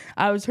like,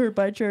 I was hurt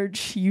by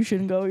church, you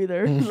shouldn't go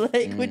either.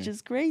 Like, which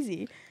is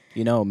crazy.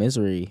 You know,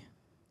 misery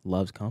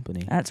loves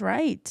company. That's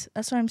right.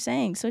 That's what I'm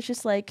saying. So it's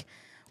just like,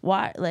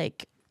 why,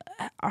 like,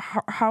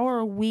 how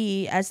are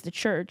we as the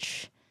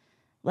church,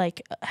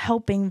 like,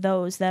 helping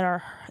those that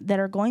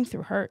are going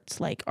through hurts?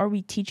 Like, are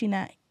we teaching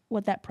that,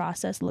 what that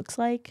process looks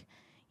like?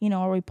 You know,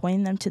 are we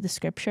pointing them to the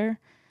scripture?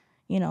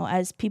 You know,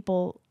 as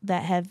people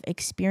that have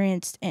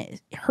experienced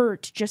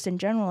hurt just in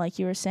general, like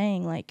you were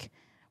saying, like,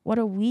 what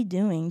are we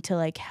doing to,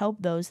 like,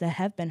 help those that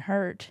have been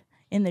hurt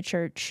in the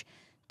church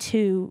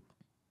to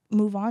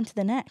move on to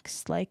the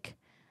next? Like,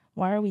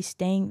 why are we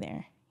staying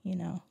there? You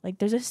know, like,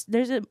 there's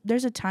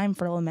a time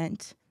for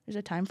lament. There's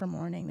a time for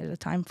mourning. There's a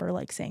time for,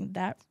 like, saying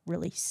that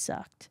really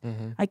sucked.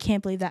 I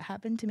can't believe that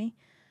happened to me.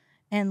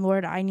 And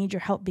Lord, I need your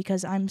help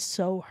because I'm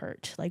so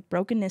hurt. Like,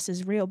 brokenness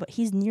is real, but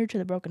he's near to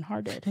the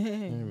brokenhearted.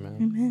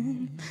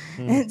 Amen.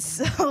 And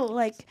so,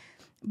 like,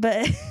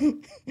 but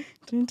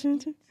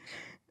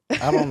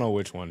I don't know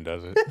which one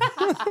does it.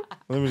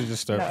 Let me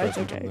just start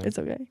pressing it's okay. something. It's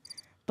okay.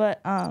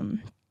 But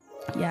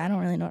yeah, I don't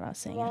really know what I was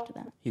saying after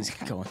that. He's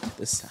going to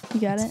this.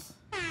 You got it?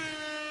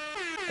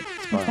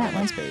 It's probably on the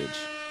next page.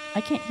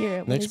 I can't hear it.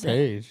 What Next is it?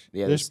 page.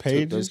 Yeah, there's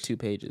pages. There's 2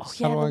 pages. Oh,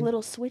 yeah, How the do I-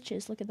 little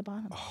switches. Look at the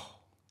bottom. Oh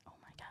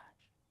my gosh.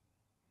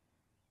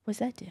 What's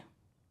that do?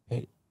 Oh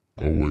wait,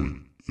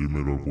 it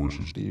made our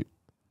voices deep.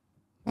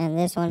 And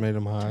this one. Made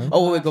them high.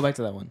 Oh, wait, go back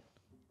to that one.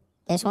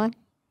 This one.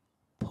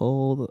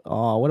 Pull the...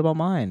 Oh, what about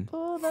mine?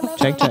 Oh, the lever.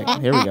 Check.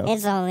 Here we go.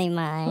 It's only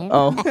mine.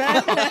 Oh.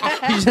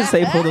 You just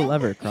say pull the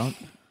lever, Kronk.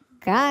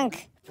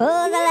 Gronk, pull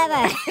the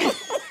lever.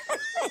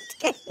 It's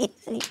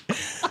crazy.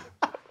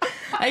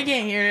 I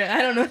can't hear it.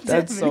 I don't know what's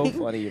That's so happening.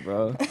 funny,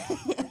 bro.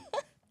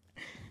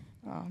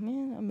 Oh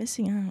man, I'm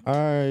missing out.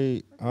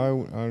 I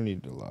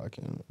need to lock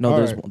in. No, All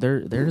there's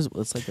right. there's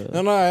it's like a...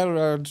 No, I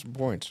had some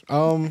points.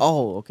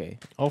 Oh, okay.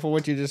 Off of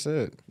what you just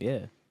said.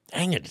 Yeah.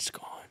 Dang it, it's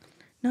gone.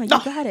 No, you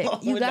got it.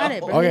 You got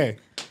it, bro. Okay.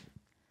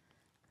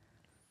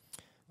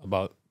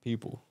 About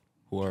people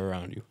who are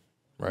around you,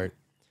 right?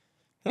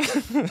 I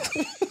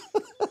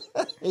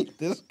hate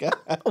this guy.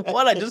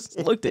 What? I just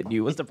looked at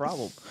you. What's the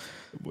problem?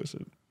 What's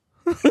it?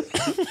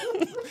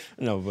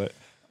 No, but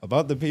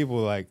about the people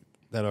like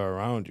that are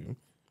around you.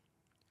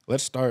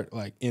 Let's start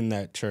like in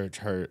that church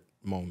hurt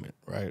moment,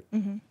 right?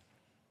 Mm-hmm.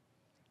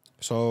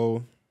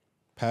 So,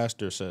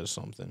 pastor says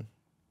something.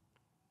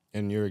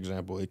 In your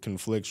example, it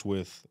conflicts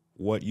with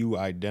what you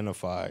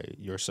identify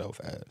yourself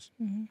as.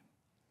 Mm-hmm.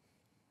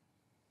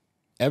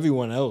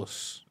 Everyone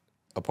else,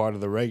 a part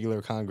of the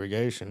regular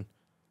congregation,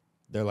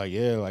 they're like,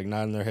 yeah, like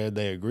nodding their head,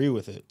 they agree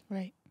with it.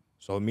 Right.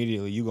 So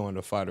immediately you go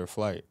into fight or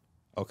flight.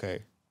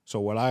 Okay, so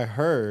what I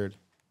heard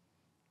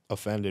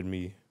offended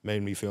me,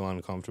 made me feel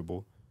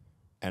uncomfortable.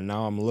 And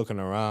now I'm looking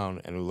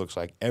around and it looks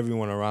like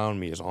everyone around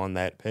me is on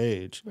that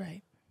page.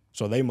 Right.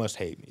 So they must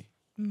hate me,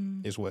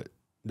 Mm. is what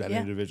that Yeah.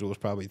 individual is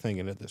probably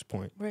thinking at this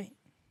point. Right.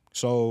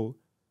 So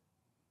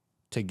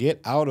to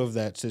get out of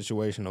that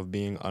situation of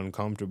being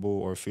uncomfortable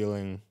or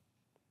feeling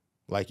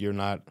like you're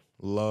not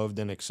loved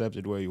and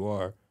accepted where you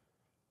are,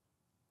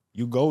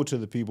 you go to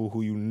the people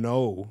who you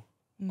know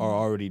are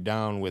already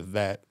down with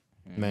that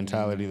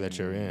mentality that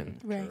you're in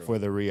Right. for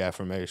the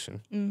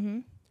reaffirmation. Mm-hmm.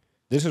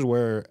 This is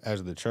where,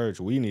 as the church,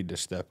 we need to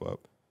step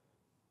up.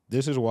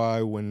 This is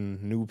why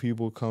when new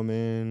people come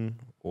in,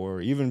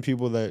 or even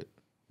people that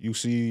you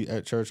see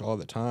at church all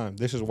the time,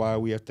 this is why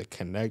we have to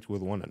connect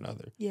with one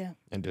another Yeah.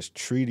 and just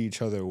treat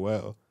each other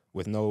well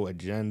with no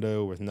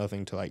agenda, with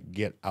nothing to like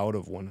get out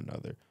of one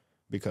another.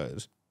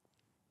 Because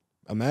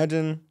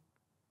imagine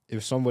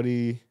if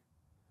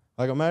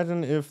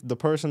the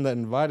person that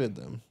invited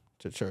them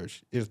to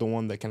church is the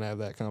one that can have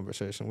that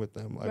conversation with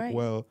them. Like, Right.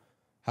 well,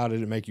 how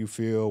did it make you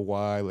feel?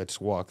 Why?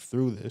 Let's walk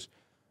through this.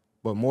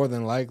 But more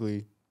than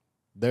likely,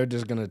 they're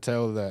just going to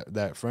tell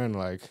that friend,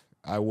 like,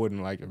 I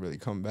wouldn't like to really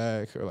come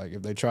back. Or, like,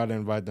 if they try to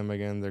invite them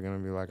again, they're going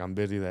to be like, I'm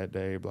busy that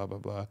day, blah, blah,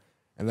 blah.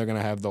 And they're going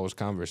to have those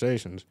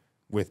conversations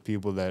with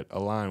people that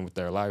align with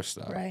their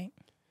lifestyle. Right.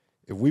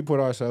 If we put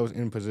ourselves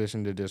in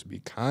position to just be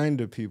kind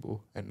to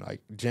people and,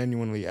 like,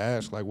 genuinely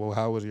ask, like, well,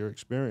 how was your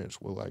experience?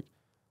 Well,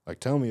 like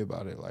tell me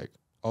about it. Like,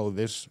 oh,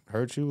 this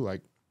hurt you?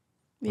 Like,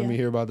 let me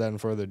hear about that in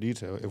further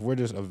detail. If we're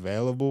just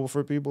available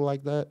for people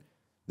like that,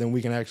 then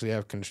we can actually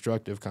have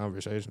constructive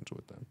conversations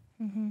with them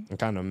and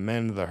kind of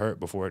mend the hurt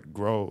before it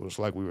grows,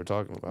 like we were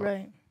talking about.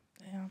 Right.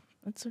 Yeah.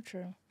 That's so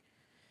true.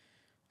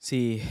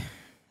 See,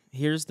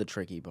 here's the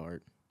tricky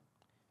part.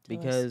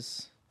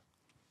 Because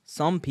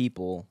some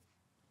people,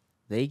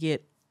 they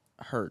get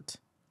hurt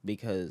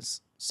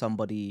because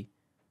somebody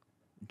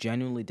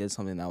genuinely did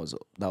something that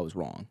was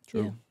wrong.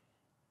 True. Yeah.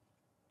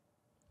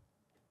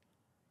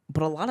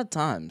 But a lot of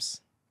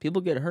times,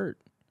 people get hurt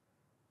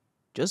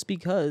just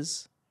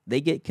because they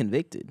get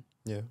convicted.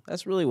 Yeah.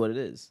 That's really what it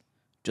is.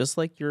 just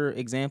like your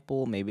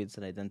example, maybe it's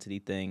an identity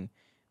thing,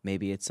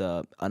 maybe it's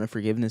a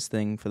unforgiveness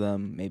thing for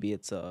them, maybe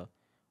it's a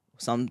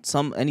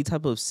some any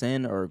type of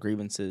sin or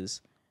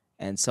grievances,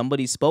 and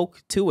somebody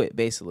spoke to it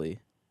basically,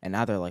 and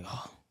now they're like,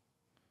 oh,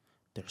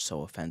 they're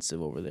so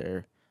offensive over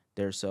there.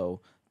 They're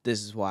so.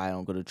 This is why I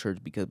don't go to church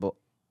because, but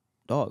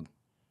dog,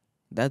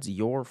 that's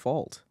your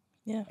fault.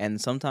 Yeah.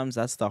 And sometimes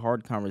that's the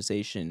hard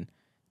conversation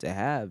to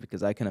have,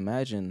 because I can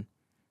imagine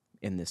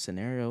in this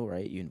scenario,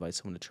 right? You invite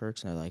someone to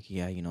church and they're like,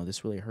 yeah,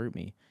 this really hurt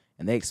me.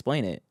 And they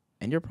explain it.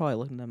 And you're probably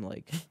looking at them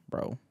like,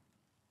 bro,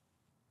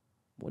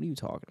 what are you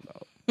talking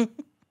about?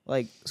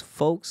 Like,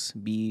 folks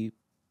be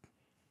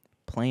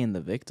playing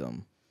the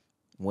victim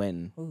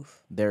when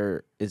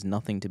there is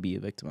nothing to be a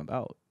victim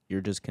about.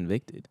 You're just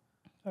convicted.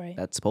 Right.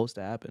 That's supposed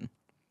to happen.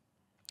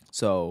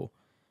 So.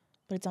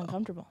 But it's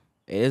uncomfortable.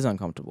 It is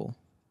uncomfortable.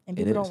 And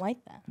people don't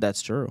like that.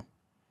 That's true.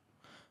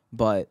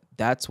 But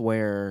that's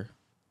where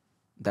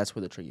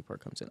the tricky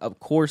part comes in. Of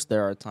course,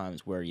 there are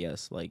times where,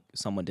 yes, like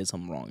someone did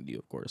something wrong to you,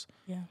 of course.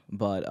 Yeah.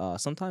 But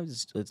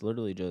sometimes it's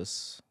literally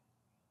just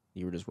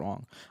you were just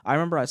wrong. I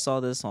remember I saw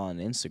this on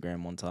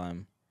Instagram one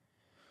time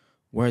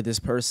where this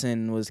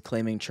person was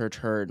claiming church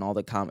hurt, and all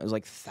the comments, it was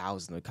like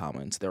thousands of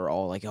comments. They were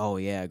all like, oh,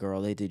 yeah,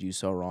 girl, they did you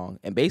so wrong.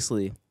 And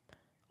basically,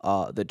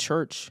 the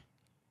church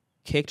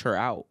kicked her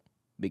out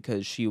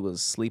because she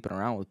was sleeping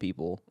around with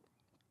people,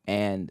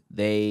 and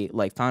they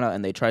like found out,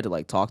 and they tried to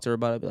like talk to her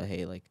about it, be like,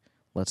 hey, like,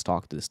 let's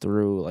talk this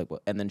through, like,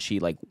 and then she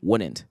like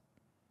wouldn't,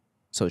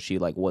 so she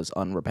like was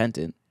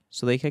unrepentant,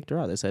 so they kicked her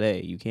out. They said,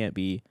 hey, you can't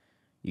be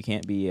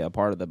a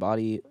part of the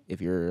body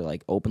if you're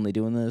like openly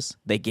doing this.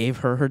 They gave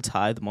her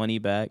tithe money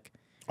back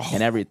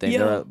and everything.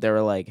 They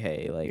were like,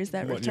 hey, like, here's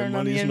that Your return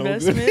on the money's no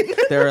good. investment.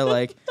 they were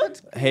like,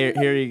 hey,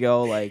 here you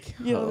go, like,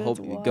 Yo, hope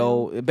that's you wild.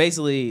 go.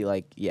 Basically,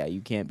 like, yeah,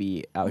 you can't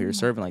be out here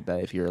serving like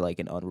that if you're like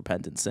an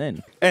unrepentant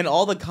sin. And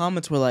all the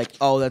comments were like,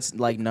 oh, that's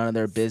like none of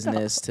their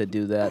business to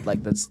do that.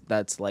 Like,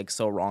 that's like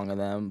so wrong of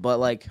them. But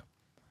like,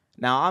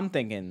 now I'm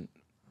thinking,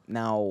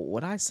 now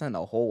would I send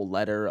a whole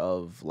letter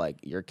of like,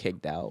 you're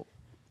kicked out?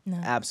 No.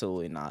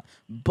 Absolutely not.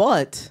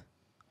 But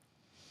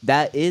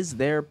that is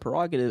their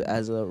prerogative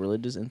as a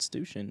religious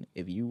institution.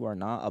 If you are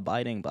not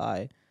abiding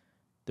by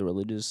the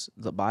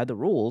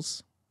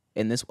rules,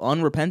 and this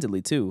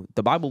unrepentantly too,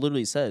 the Bible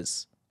literally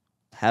says,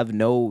 have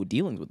no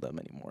dealings with them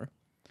anymore.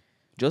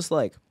 Just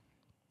like,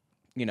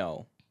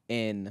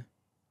 in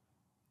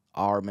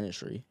our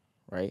ministry,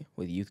 right,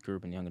 with youth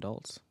group and young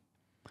adults,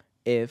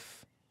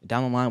 if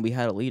down the line we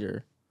had a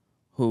leader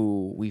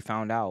who we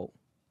found out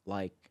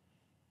like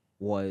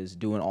was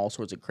doing all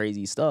sorts of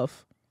crazy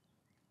stuff,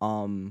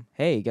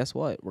 hey, guess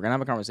what? We're gonna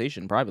have a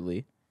conversation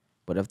privately.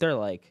 But if they're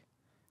like,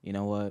 you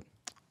know what,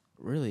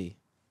 really,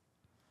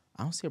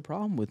 I don't see a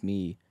problem with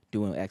me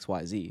doing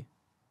XYZ,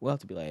 we'll have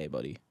to be like, hey,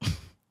 buddy,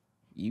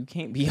 you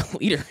can't be a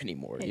leader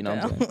anymore. You know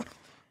what I'm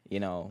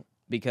saying?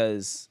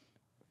 Because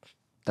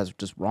that's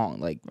just wrong.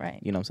 Like, Right.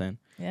 You know what I'm saying?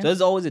 Yeah. So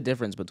there's always a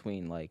difference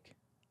between like,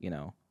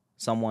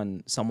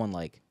 someone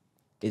like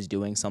is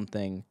doing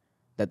something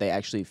that they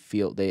actually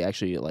feel they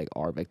actually like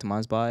are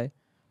victimized by,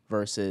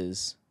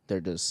 versus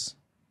they're just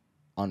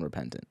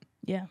unrepentant.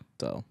 Yeah.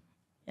 So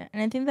Yeah.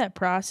 And I think that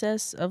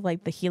process of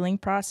like the healing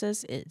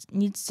process, it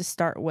needs to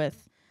start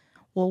with,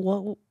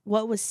 well,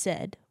 what was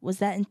said, was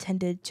that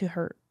intended to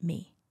hurt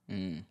me?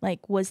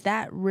 Like, was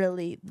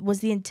the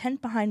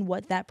intent behind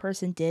what that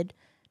person did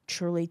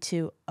truly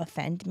to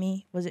offend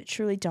me? Was it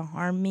truly to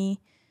harm me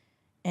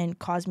and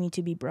cause me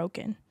to be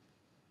broken?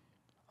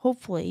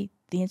 Hopefully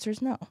the answer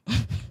is no.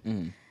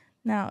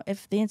 Now,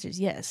 if the answer is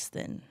yes,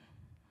 then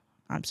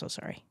I'm so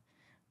sorry.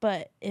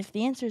 But if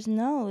the answer is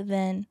no,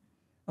 then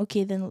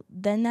okay,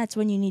 then that's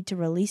when you need to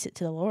release it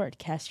to the Lord,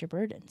 cast your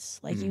burdens.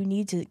 Like, you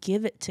need to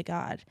give it to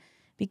God,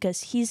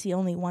 because he's the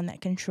only one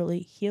that can truly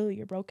heal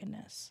your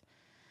brokenness.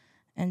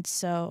 And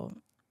so,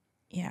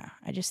 yeah,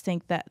 I just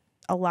think that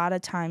a lot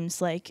of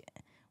times, like,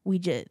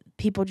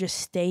 people just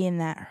stay in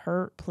that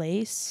hurt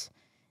place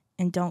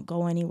and don't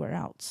go anywhere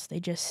else. They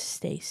just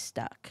stay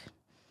stuck.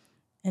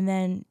 And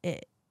then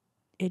it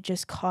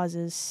just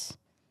causes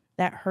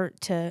that hurt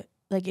to,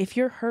 like, if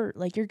you're hurt,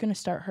 like, you're going to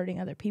start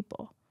hurting other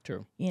people.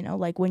 true.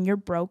 Like, when you're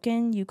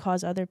broken, you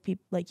cause other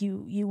people, like,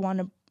 you want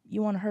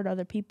to hurt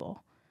other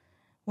people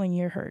when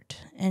you're hurt.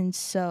 And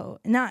so,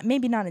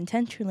 maybe not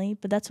intentionally,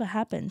 but that's what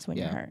happens when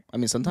you're hurt. I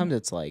mean, sometimes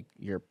it's like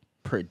you're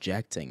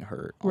projecting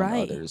hurt on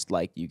Right. others.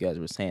 Like you guys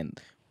were saying,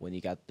 when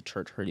you got the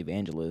church hurt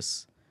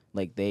evangelists,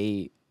 like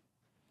they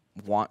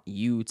want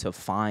you to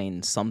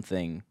find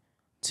something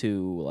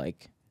to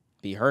like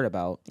be hurt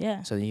about.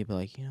 Yeah. So then you'd be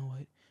like, you know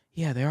what?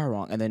 Yeah, they are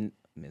wrong. And then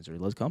misery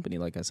loves company,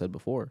 like I said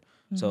before.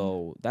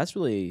 So that's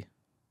really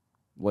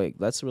what it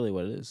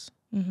is.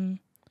 Mm-hmm.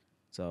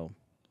 So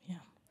Yeah.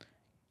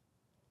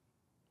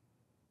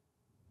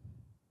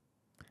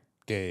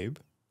 Gabe.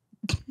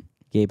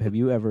 Gabe, have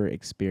you ever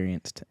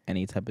experienced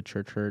any type of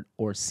church hurt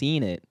or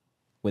seen it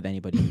with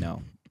anybody you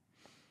know?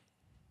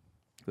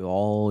 With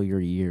all your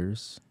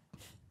years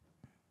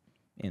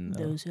in the...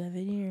 Those who have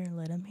an ear,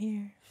 let them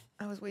hear.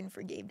 I was waiting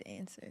for Gabe to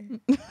answer.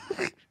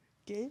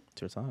 Gabe?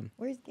 It's your time.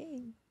 Where's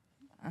Gabe?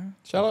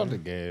 Shout out to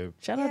Gabe.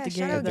 Shout out Yeah, to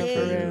shout Gabe out though, Gabe.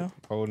 for real.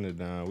 Holding it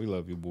down. We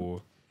love you, boy.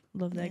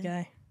 Love that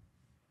guy.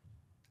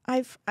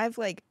 I've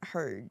like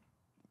heard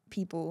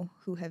people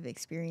who have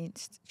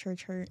experienced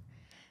church hurt,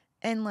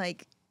 and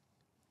like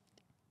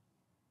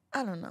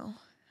I don't know.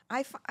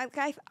 I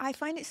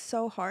find it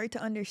so hard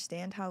to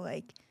understand how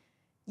like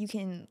you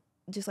can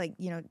just like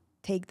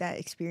take that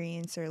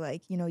experience, or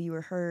like you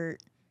were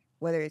hurt,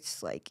 whether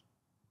it's like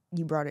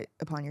you brought it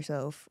upon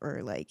yourself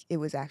or like it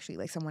was actually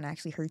like someone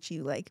actually hurt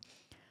you. Like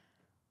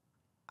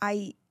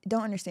I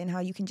don't understand how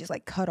you can just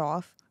like cut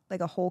off like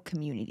a whole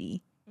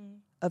community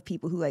of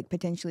people who like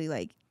potentially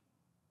like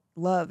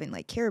love and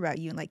like care about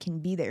you and like can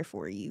be there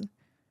for you.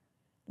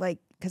 Like,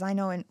 because I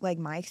know in like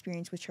my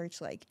experience with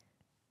church, like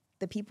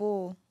the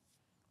people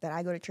that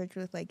I go to church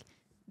with, like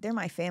they're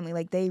my family.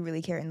 Like they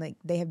really care, and like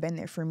they have been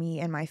there for me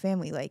and my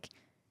family, like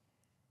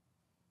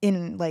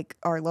in like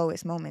our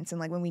lowest moments and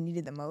like when we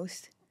needed the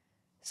most.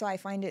 So I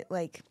find it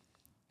like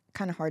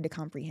kind of hard to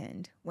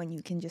comprehend when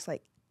you can just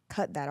like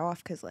cut that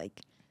off, because like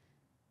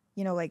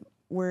like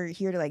we're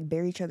here to like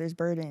bear each other's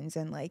burdens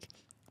and like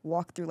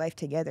walk through life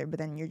together, but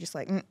then you're just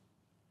like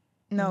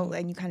no,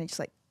 and you kind of just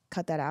like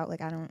cut that out.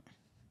 Like I don't.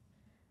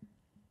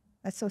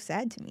 That's so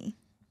sad to me.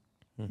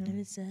 It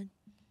is sad.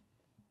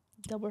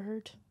 Double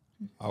hurt.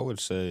 I would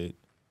say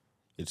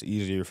it's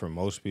easier for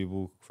most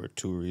people for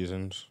two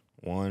reasons.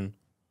 One,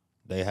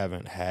 they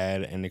haven't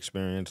had an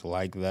experience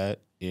like that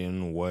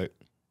in what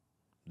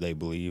they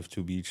believe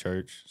to be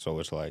church. So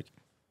it's like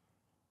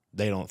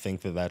they don't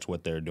think that that's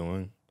what they're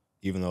doing.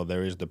 Even though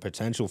there is the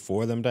potential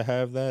for them to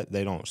have that,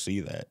 they don't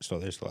see that. So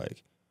there's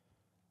like,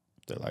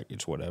 they're like,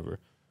 it's whatever.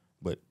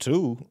 But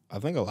two, I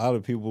think a lot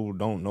of people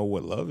don't know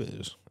what love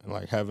is and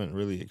like haven't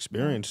really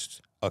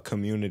experienced a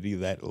community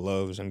that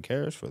loves and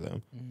cares for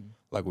them.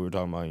 Like we were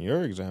talking about in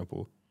your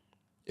example,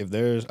 if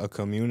there's a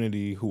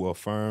community who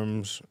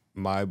affirms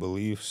my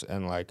beliefs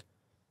and like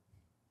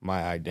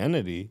my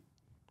identity,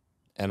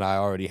 and I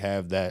already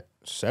have that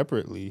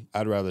separately,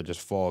 I'd rather just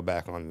fall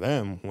back on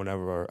them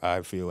whenever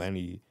I feel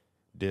any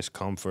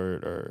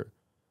discomfort or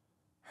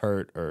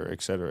hurt or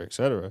et cetera, et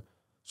cetera.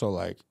 So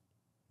like,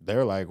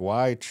 they're like,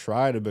 why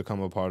try to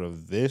become a part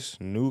of this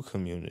new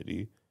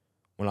community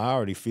when I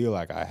already feel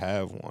like I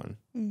have one?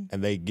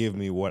 And they give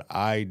me what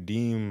I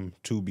deem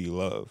to be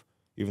love,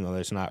 even though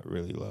that's not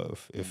really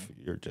love if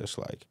you're just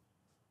like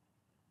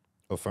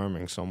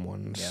affirming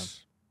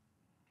someone's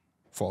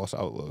false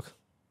outlook.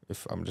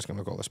 If I'm just going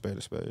to call a spade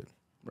a spade.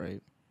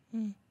 Right.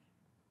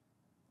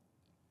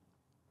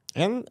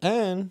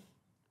 And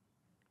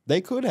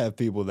they could have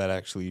people that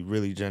actually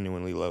really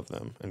genuinely love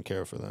them and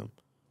care for them.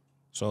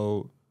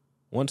 So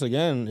once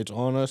again, it's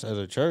on us as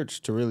a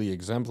church to really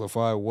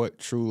exemplify what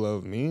true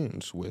love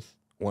means with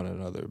one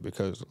another.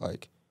 Because,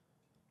 like,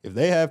 if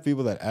they have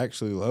people that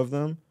actually love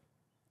them,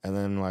 and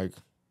then, like,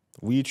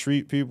 we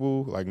treat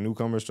people like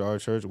newcomers to our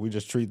church, we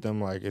just treat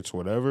them like it's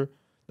whatever,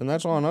 then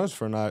that's on us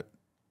for not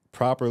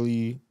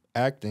properly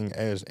acting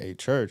as a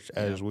church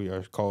as we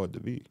are called to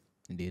be.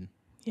 Indeed.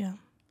 Yeah.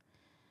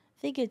 I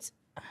think it's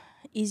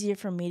easier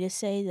for me to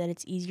say that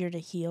it's easier to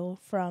heal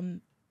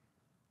from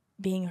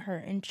being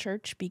hurt in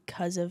church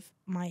because of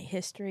my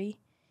history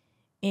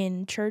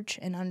in church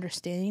and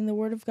understanding the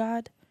Word of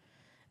God,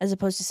 as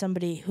opposed to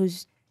somebody who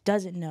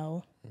doesn't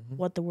know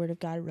what the Word of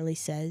God really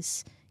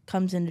says,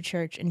 comes into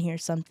church and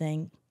hears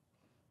something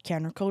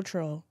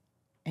countercultural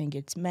and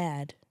gets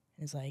mad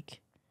and is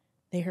like,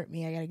 they hurt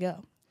me, I gotta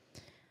go.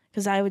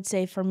 Because I would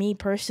say for me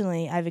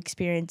personally, I've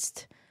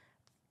experienced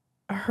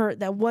a hurt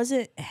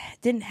that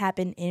didn't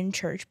happen in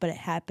church, but it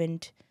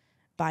happened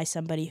by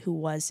somebody who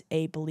was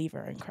a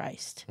believer in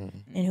Christ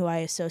and who I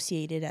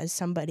associated as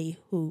somebody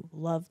who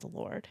loved the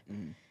Lord.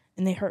 And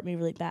they hurt me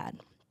really bad.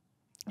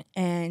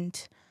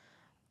 And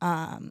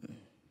I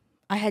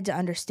had to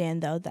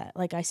understand, though, that,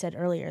 like I said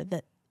earlier,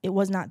 that it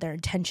was not their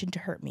intention to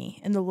hurt me.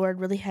 And the Lord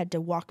really had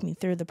to walk me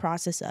through the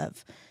process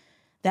of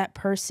that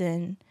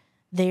person.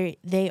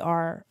 They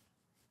are,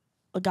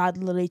 God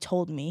literally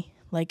told me,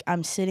 like,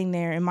 I'm sitting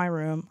there in my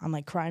room, I'm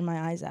like crying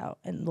my eyes out,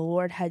 and the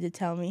Lord had to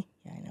tell me,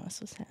 I know, it's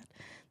so sad.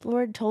 The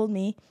Lord told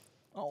me,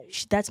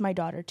 that's my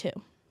daughter too.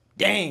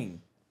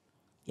 Dang.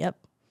 Yep.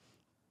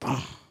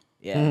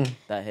 Yeah,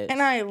 that hits.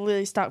 And I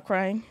literally stopped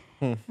crying.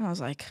 And I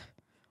was like,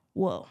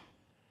 whoa.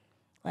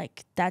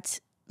 That's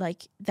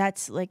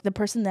the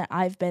person that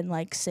I've been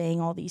like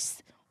saying all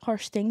these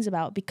harsh things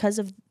about because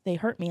of they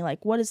hurt me.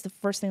 Like, what is the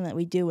first thing that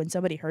we do when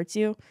somebody hurts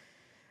you?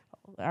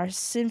 Our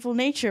sinful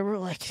nature, we're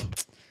like,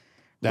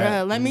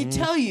 bruh, let me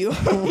tell you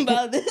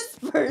about this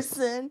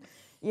person,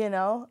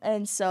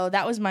 And so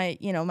that was my,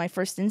 my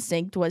first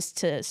instinct was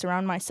to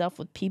surround myself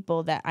with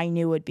people that I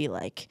knew would be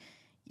like,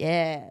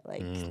 yeah,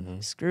 like,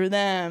 screw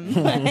them,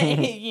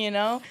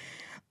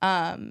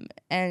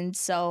 And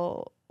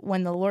so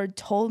when the Lord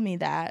told me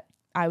that,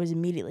 I was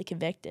immediately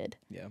convicted.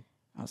 Yeah.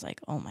 I was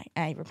like,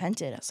 I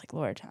repented. I was like,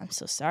 Lord, I'm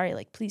so sorry.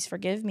 Like, please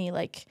forgive me.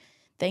 Like,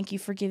 thank you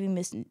for giving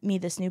me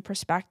this new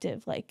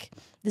perspective. Like,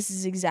 this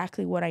is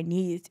exactly what I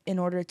need in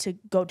order to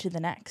go to the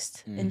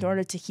next, in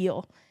order to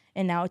heal.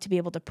 and now to be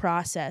able to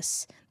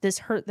process this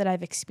hurt that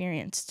I've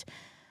experienced.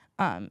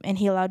 And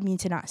he allowed me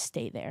to not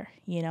stay there.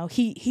 You know,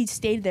 he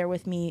stayed there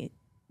with me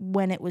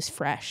when it was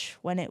fresh,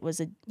 when it was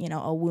a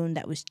wound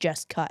that was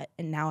just cut,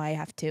 and now I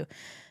have to,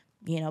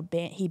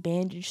 he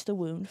bandaged the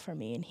wound for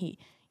me, and he,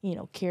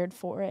 cared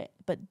for it.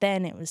 But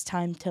then it was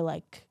time to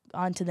like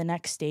on to the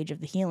next stage of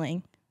the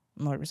healing.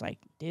 And Lord was like,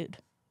 dude,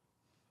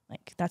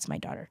 like that's my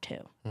daughter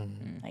too.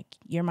 Mm-hmm. Like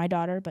you're my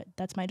daughter, but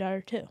that's my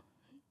daughter too.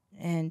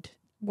 And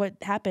what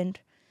happened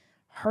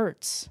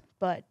hurts,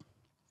 but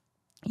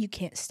you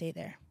can't stay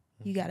there.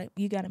 You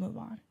gotta move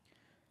on.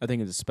 I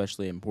think it's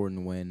especially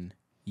important when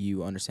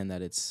you understand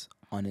that it's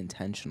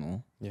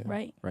unintentional, Yeah.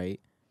 Right. right?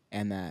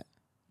 And that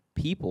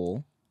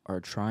people are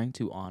trying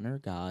to honor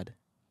God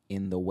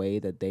in the way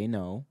that they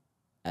know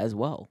as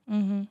well.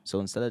 Mm-hmm. So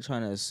instead of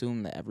trying to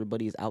assume that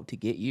everybody's out to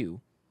get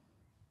you,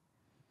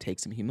 take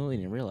some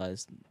humility and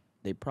realize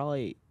they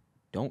probably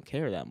don't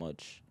care that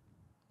much.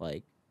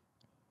 Like,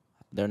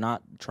 they're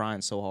not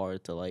trying so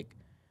hard to like,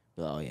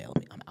 oh yeah,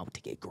 I'm out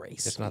to get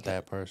grace. It's not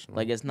that personal.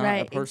 Like, it's not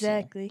Right. a personal.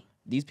 Exactly.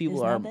 These people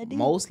It's are not that deep.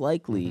 most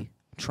likely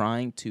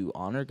trying to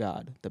honor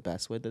God the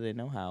best way that they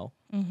know how,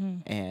 Mm-hmm.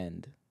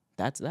 and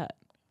that's that.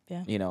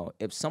 Yeah. You know,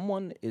 if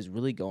someone is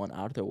really going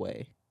out of their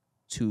way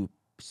to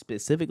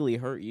specifically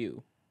hurt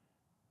you,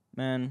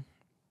 man,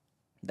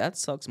 that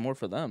sucks more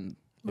for them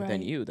than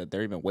Right. you, that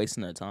they're even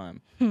wasting their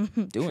time doing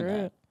True.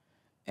 that.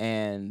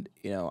 And,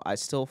 I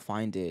still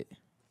find it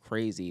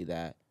crazy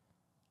that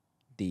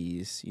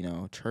these,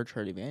 church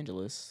hurt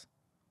evangelists,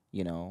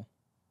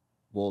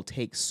 will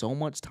take so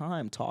much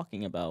time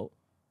talking about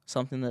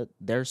something that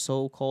they're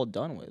so-called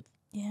done with.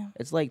 Yeah.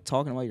 It's like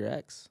talking about your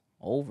ex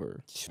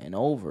over and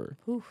over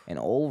Oof. and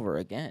over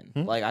again.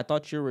 Like, I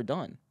thought you were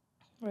done,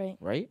 Right.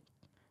 right?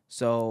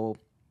 So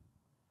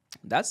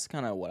that's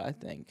kind of what I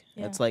think.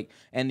 Yeah. It's like,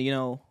 and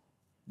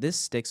this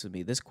sticks with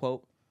me. This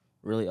quote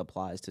really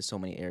applies to so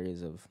many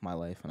areas of my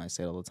life, and I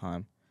say it all the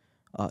time.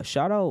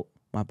 Shout out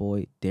my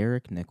boy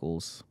Derek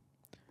Nichols.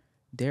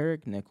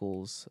 Derek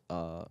Nichols,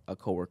 a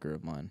coworker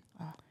of mine,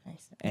 Oh,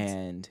 nice.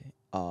 and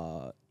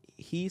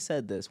he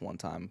said this one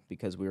time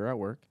because we were at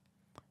work,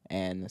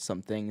 and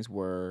some things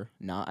were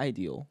not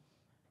ideal,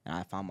 and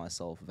I found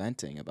myself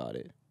venting about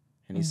it.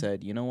 And he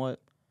said, "You know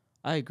what?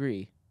 I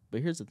agree,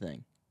 but here's the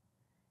thing: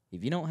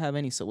 if you don't have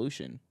any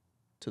solution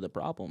to the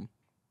problem,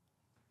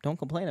 don't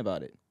complain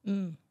about it."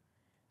 Mm.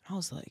 I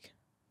was like,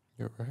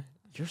 You're right.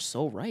 "You're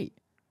so right."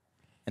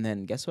 And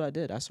then guess what I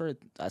did? I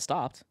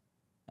stopped,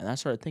 and I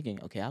started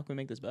thinking, okay, how can we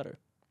make this better?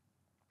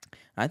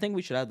 And I think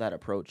we should have that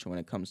approach when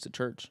it comes to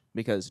church,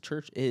 because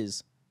church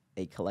is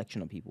a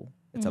collection of people.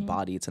 It's a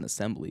body. It's an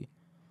assembly.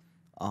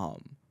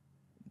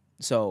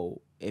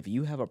 So if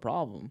you have a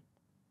problem,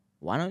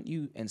 why don't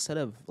you, instead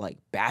of like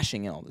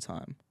bashing it all the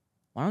time,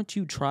 why don't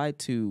you try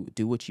to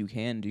do what you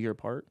can, do your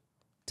part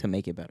to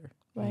make it better?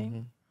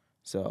 Right.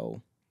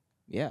 So,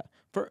 yeah.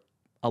 For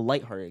a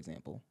lighthearted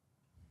example,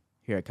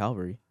 here at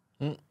Calvary,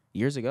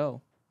 years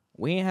ago,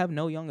 we didn't have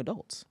no young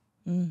adults.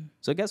 Mm.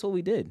 So guess what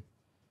we did?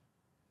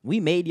 We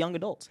made young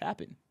adults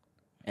happen.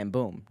 And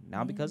boom,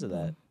 now because of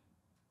that,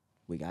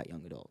 we got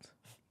young adults.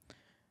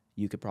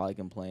 You could probably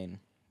complain,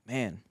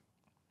 man,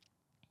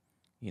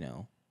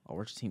 our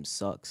worship team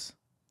sucks.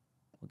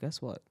 Well,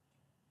 guess what?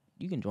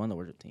 You can join the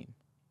worship team.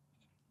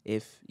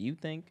 If you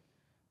think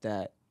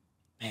that,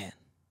 man,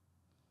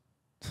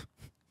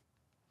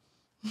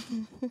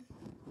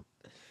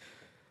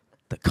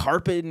 the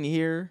carpet in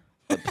here,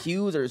 the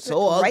pews are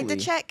so ugly. Write the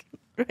check.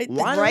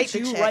 Why Write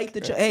don't the you check. write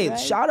the check? Hey, right.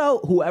 shout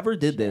out whoever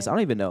did this. I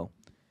don't even know.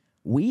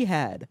 We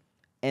had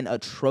an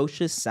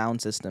atrocious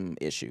sound system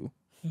issue.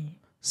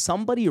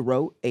 Somebody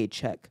wrote a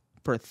check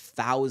for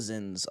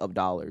thousands of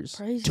dollars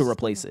Praise to the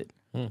replace it.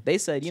 They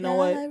said, you know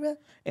what?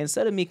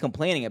 Instead of me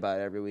complaining about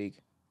it every week,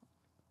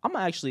 I'm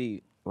gonna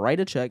actually write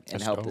a check and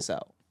That's help dope. this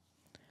out.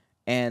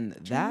 And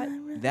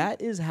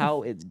that is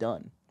how it's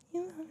done.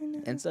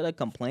 Instead of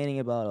complaining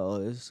about, oh,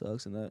 this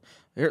sucks and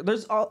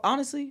that.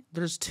 Honestly,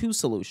 there's two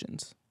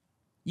solutions.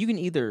 You can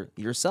either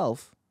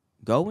yourself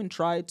go and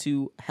try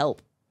to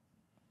help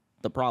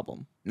the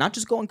problem, not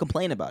just go and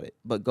complain about it,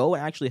 but go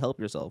and actually help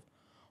yourself,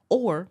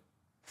 or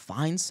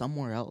find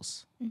somewhere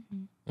else.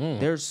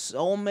 There's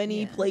so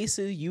many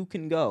places you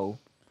can go.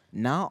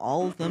 Not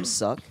all of them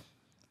suck.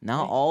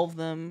 Not all of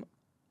them,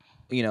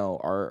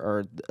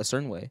 are a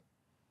certain way.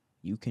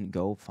 You can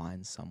go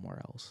find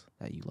somewhere else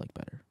that you like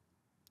better.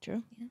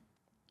 True. Yeah.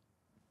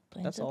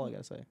 Plain That's all I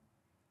simple. gotta say.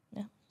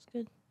 Yeah, it's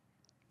good.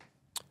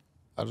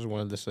 I just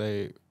wanted to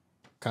say,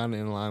 kind of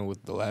in line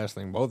with the last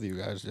thing both of you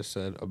guys just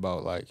said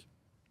about like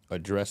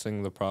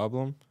addressing the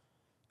problem.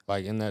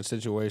 Like in that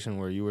situation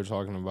where you were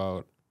talking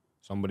about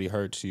somebody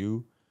hurts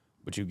you,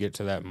 but you get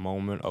to that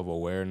moment of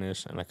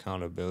awareness and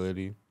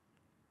accountability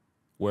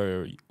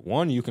where,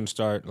 one, you can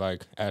start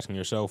like asking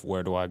yourself,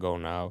 where do I go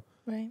now?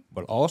 Right.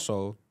 But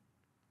also,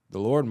 the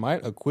Lord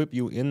might equip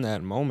you in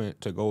that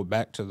moment to go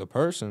back to the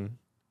person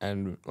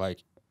and,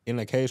 like, in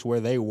a case where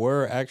they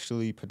were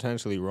actually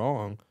potentially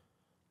wrong,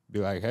 be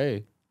like,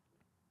 hey,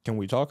 can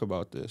we talk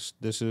about this?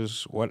 This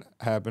is what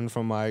happened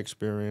from my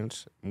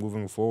experience.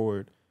 Moving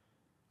forward,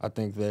 I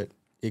think that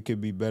it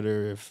could be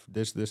better if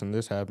this, and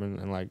this happened,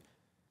 and like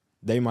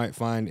they might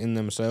find in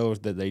themselves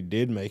that they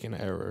did make an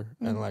error,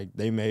 and like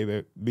they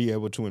may be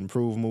able to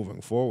improve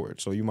moving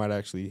forward. So you might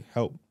actually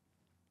help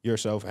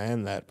yourself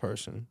and that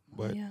person,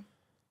 but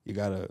you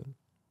gotta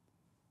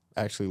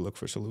actually look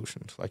for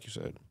solutions, like you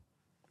said.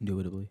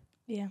 Indubitably.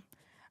 Yeah.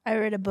 I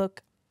read a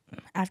book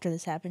after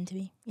this happened to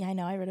me. Yeah, I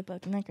know. I read a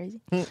book. Isn't that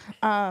crazy?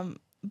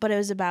 But it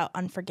was about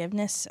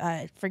unforgiveness,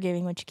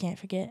 Forgiving What You Can't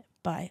Forget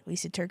by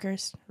Lisa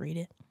Turkers. Read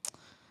it.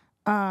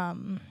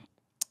 And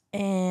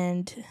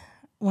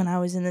when I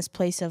was in this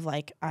place of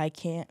like, I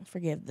can't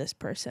forgive this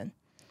person,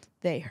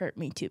 they hurt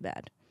me too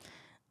bad.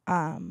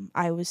 I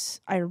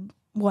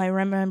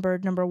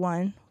remembered, number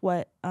one,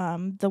 what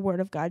the Word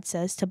of God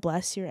says to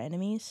bless your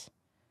enemies.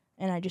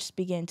 And I just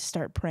began to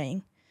start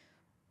praying.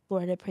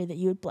 Lord, I pray that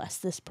you would bless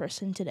this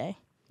person today.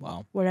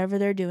 Wow. Whatever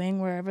they're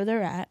doing, wherever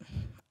they're at.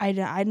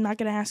 I'm not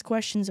going to ask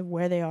questions of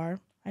where they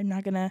are. I'm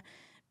not going to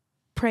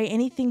pray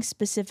anything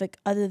specific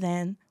other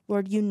than,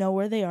 Lord, you know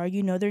where they are.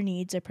 You know their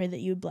needs. I pray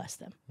that you would bless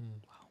them.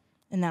 Wow.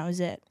 And that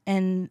was it.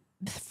 And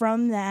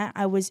from that,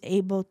 I was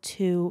able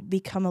to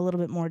become a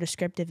little bit more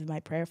descriptive in my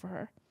prayer for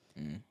her.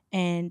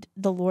 And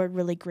the Lord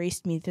really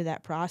graced me through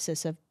that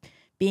process of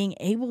being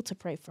able to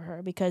pray for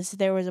her, because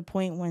there was a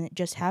point when it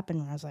just happened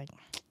when I was like,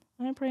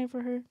 am I praying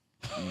for her?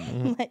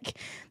 Like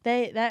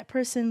that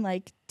person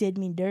like did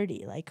me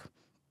dirty. Like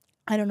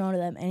I don't know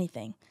them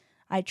anything.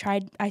 I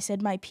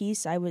said my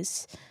piece. I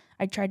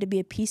tried to be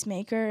a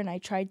peacemaker, and I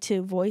tried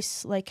to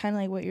voice like kind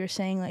of like what you're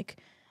saying, like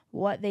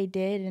what they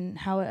did and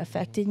how it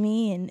affected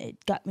me, and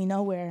it got me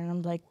nowhere. And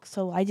I'm like,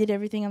 so I did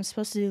everything I'm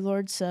supposed to do,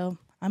 Lord, so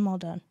I'm all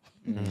done.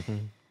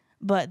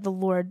 But the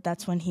Lord,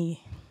 that's when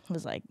he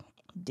was like,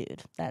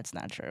 dude, that's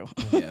not true.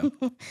 Yeah.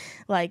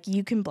 Like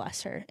you can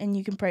bless her and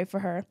you can pray for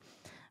her.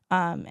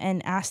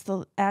 And ask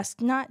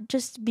not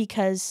just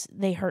because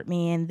they hurt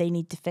me and they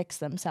need to fix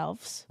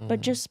themselves,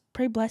 but just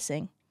pray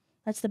blessing.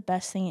 That's the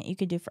best thing that you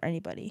could do for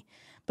anybody.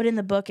 But in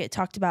the book, it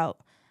talked about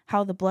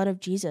how the blood of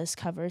Jesus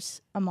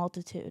covers a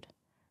multitude,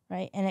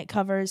 right? And it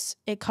covers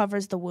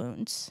the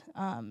wounds.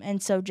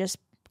 And so just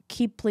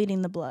keep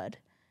pleading the blood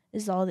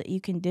is all that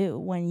you can do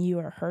when you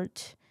are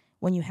hurt,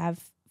 when you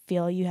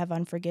feel you have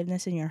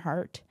unforgiveness in your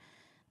heart,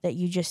 that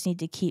you just need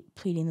to keep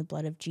pleading the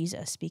blood of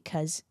Jesus,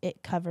 because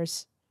it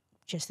covers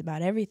just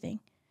about everything.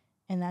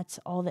 And that's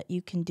all that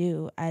you can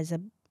do as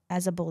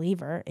a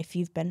believer if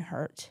you've been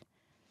hurt.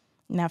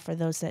 Now, for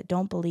those that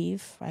don't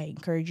believe, I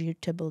encourage you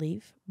to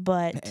believe.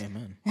 But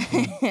Amen.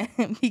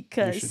 You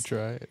because should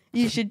try it.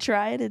 You should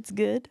try it. It's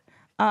good.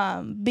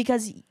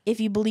 Because if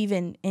you believe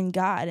in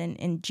God and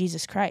in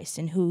Jesus Christ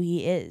and who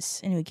he is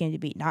and who he came to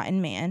be, not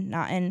in man,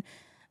 not in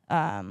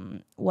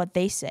what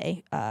they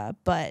say,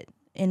 but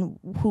in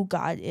who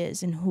God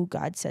is and who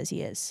God says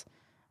he is.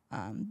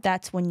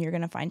 That's when you're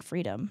going to find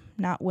freedom,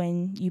 not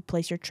when you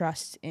place your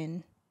trust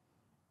in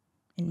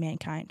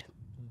mankind.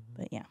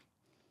 But yeah.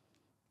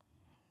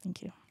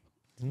 Thank you.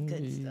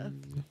 Good stuff.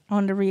 I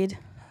wanted to read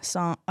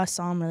a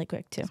psalm really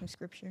quick too.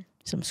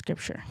 Some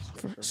scripture.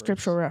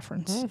 Scriptural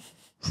reference.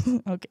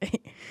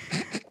 Okay.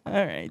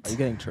 All right. Are you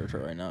getting church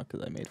right now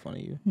because I made fun of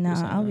you? No, for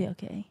saying I'll that? be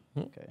okay.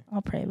 Okay.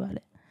 I'll pray about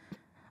it.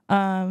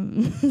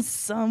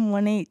 Psalm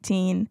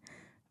 118,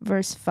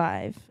 verse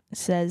 5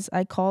 says,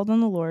 I called on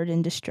the Lord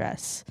in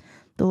distress.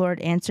 The Lord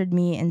answered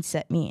me and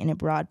set me in a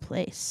broad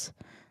place.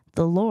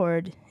 The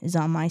Lord is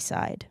on my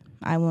side.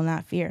 I will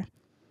not fear.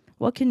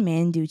 What can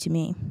man do to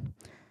me?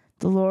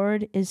 The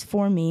Lord is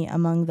for me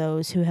among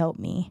those who help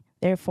me.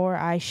 Therefore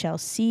I shall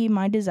see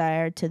my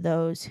desire to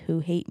those who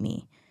hate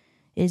me.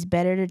 It is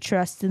better to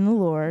trust in the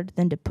Lord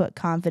than to put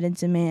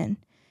confidence in man.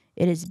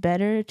 It is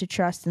better to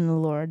trust in the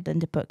Lord than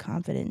to put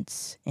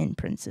confidence in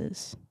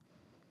princes.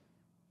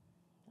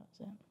 That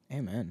was it.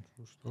 Amen.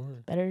 True story.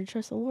 Better to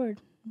trust the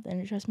Lord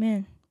than to trust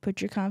man.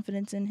 Put your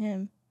confidence in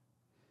him,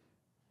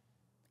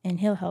 and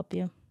he'll help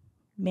you.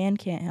 Man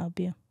can't help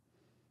you.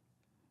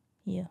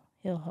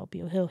 He'll help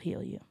you. He'll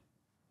heal you.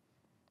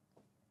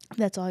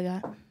 That's all I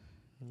got.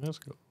 Let's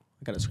go.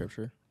 I got a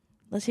scripture.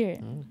 Let's hear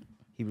it.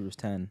 Hebrews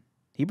 10.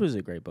 Hebrews is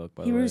a great book,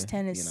 by Hebrews the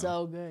way. 10 is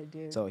so good,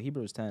 dude. So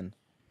Hebrews 10,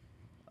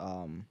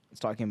 it's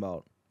talking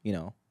about,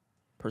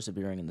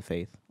 persevering in the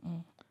faith.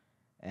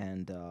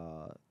 And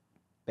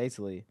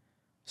basically,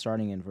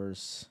 starting in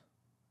verse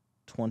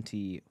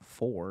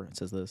 24, it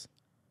says this,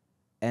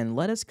 and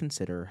let us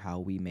consider how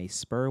we may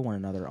spur one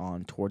another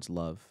on towards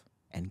love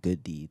and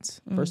good deeds.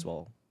 First of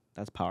all,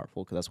 that's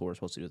powerful because that's what we're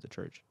supposed to do as a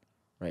church,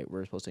 right?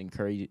 We're supposed to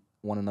encourage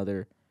one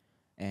another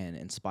and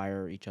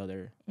inspire each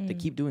other to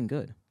keep doing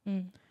good.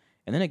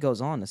 And then it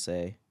goes on to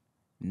say,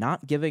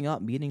 not giving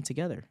up meeting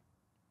together,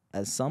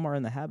 as some are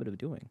in the habit of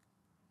doing,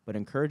 but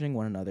encouraging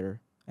one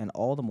another, and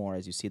all the more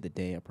as you see the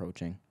day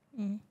approaching.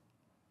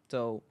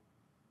 So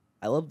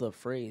I love the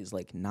phrase,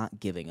 like, not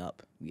giving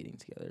up meeting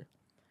together,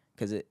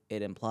 because it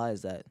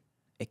implies that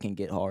it can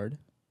get hard,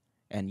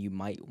 and you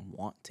might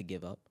want to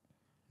give up,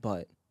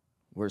 but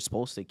we're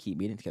supposed to keep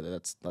meeting together.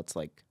 That's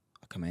like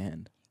a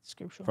command.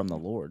 Scriptural. from the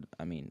Lord.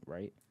 I mean,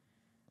 right?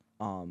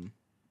 And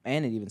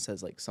it even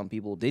says like some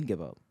people did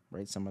give up,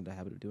 right? Some of the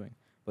habit of doing,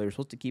 but you're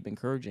supposed to keep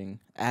encouraging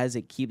as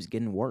it keeps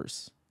getting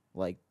worse.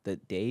 Like the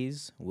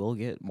days will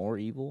get more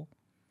evil,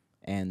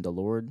 and the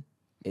Lord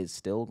is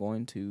still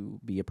going to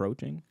be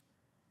approaching.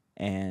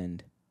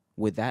 And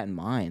with that in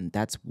mind,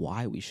 that's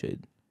why we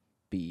should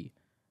be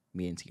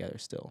meeting together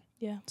still.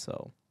 Yeah.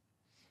 So,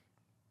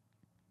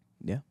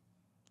 yeah.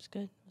 It's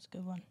good. It's a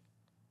good one.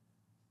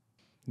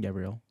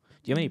 Gabrielle,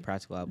 do you have any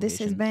practical application? This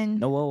has been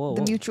no, whoa,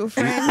 the whoa. mutual Whoa,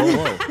 friend.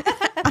 whoa.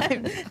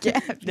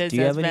 This Do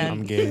you have any-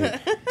 I'm gay.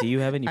 Do you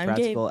have any I'm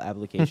practical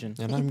application?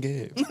 And I'm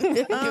gay.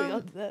 Can we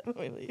all do that when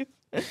we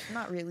leave?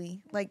 Not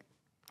really. Like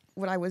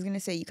what I was gonna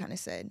say, you kind of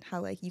said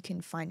how like you can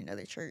find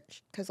another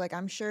church because like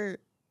I'm sure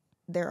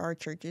there are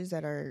churches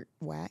that are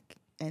whack,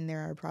 and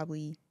there are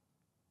probably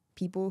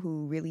people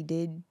who really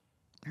did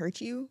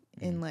hurt you,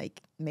 and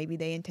like maybe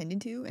they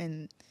intended to,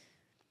 and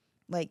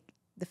like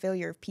the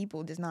failure of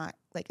people does not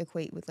like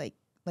equate with like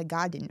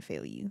God didn't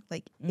fail you.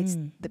 Like it's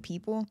the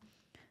people.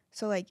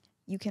 So like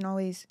you can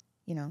always,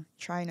 you know,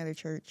 try another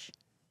church.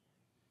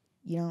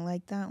 You don't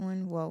like that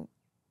one? Well,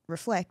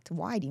 reflect.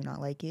 Why do you not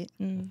like it?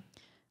 And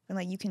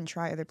like you can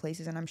try other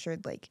places, and I'm sure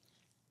like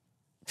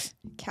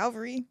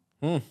Calvary.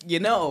 You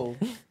know,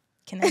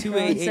 Can I go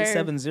and serve?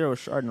 28870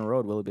 Chardon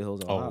Road, Willoughby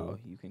Hills, Ohio. Oh.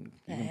 You can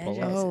The pull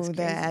address. up. Oh, is the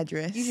crazy.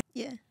 address.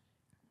 Yeah.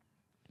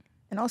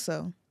 And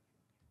also,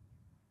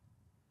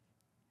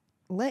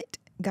 let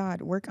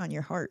God work on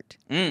your heart.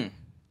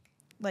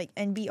 Like,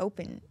 and be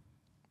open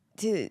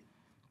to,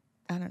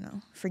 I don't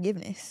know,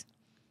 forgiveness.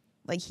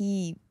 Like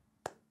he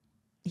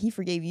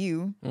forgave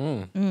you.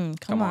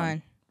 Come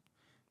on.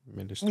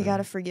 Minister. We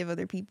gotta forgive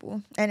other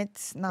people, and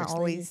it's not First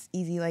always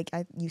easy. Like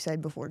you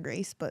said before,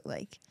 Grace, but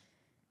like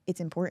it's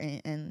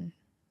important. And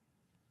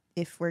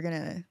if we're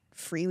gonna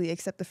freely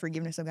accept the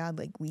forgiveness of God,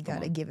 like we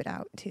gotta give it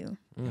out too.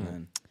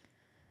 Amen.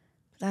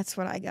 That's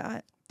what I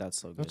got.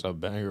 That's so good. That's a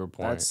banger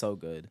point. That's so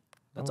good.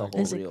 That's a like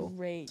whole This is reel.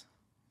 great.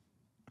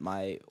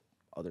 My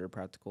other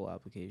practical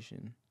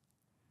application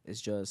is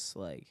just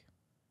like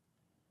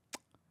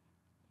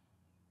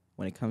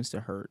when it comes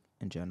to hurt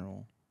in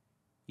general,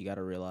 you got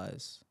to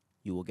realize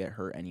you will get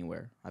hurt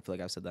anywhere. I feel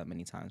like I've said that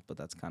many times, but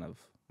that's kind of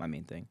my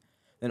main thing.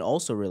 Then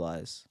also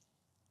realize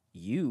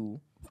you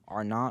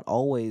are not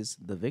always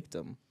the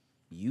victim.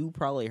 You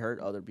probably hurt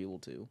other people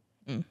too.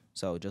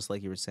 So just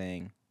like you were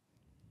saying,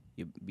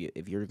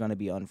 if you're going to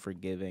be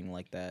unforgiving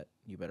like that,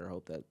 you better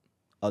hope that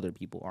other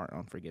people aren't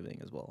unforgiving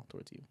as well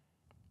towards you.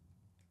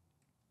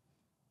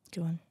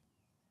 Good one.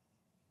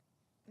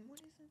 What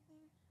is the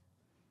thing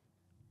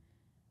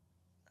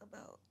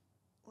about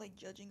like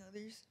judging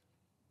others?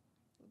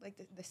 Like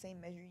the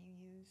same measure you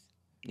use.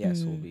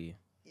 Yes, will be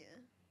Yeah.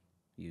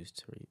 used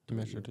to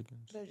Measured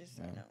against. They're just,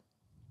 Yeah. you know.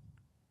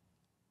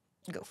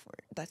 Go for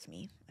it. That's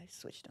me. I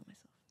switched on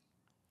myself.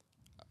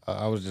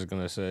 I was just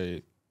gonna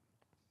say,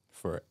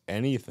 for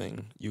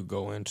anything you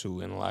go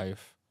into in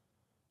life,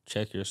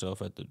 check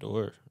yourself at the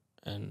door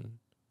and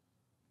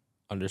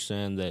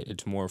understand that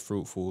it's more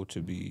fruitful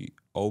to be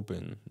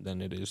open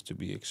than it is to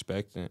be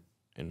expectant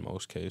in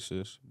most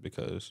cases,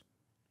 because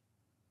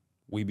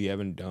we be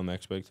having dumb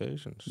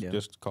expectations. Yeah.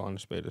 Just calling a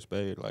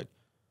spade. Like,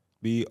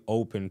 be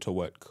open to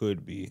what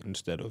could be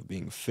instead of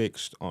being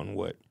fixed on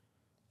what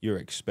you're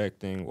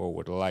expecting or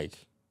would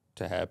like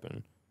to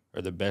happen,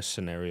 or the best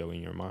scenario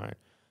in your mind.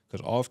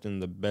 Because often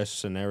the best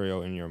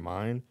scenario in your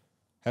mind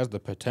has the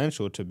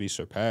potential to be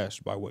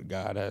surpassed by what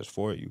God has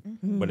for you,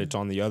 but it's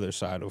on the other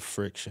side of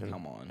friction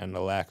Come on. and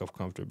the lack of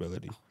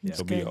comfortability. Yeah.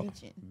 So good.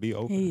 be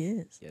open. He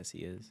is. Yes, he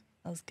is.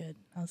 That was good.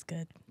 That was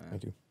good.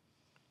 Thank you.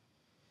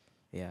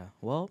 Yeah.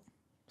 Well,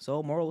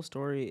 so moral of the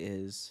story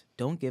is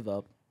don't give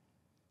up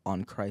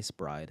on Christ's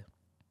bride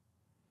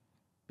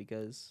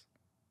because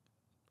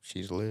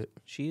She's lit.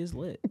 she is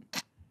lit.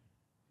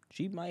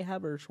 She might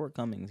have her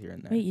shortcomings here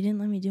and there. Wait, you didn't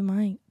let me do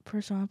my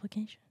personal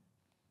application.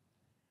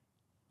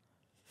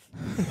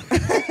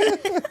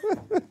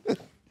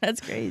 That's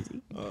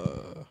crazy.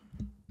 Oh,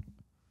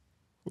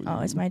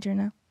 it's my turn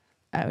now?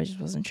 I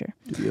wasn't sure.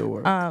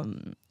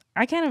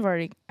 I kind of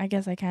already, I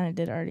guess I kind of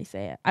did already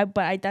say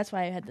it. That's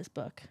why I had this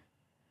book.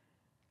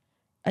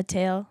 A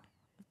Tale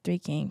of Three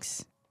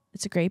Kings.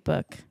 It's a great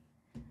book.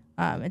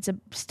 It's a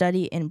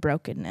study in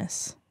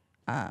brokenness.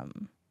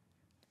 And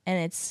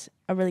it's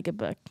a really good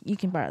book. You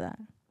can borrow that.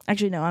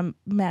 Actually, no,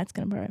 Matt's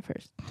going to borrow it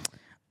first.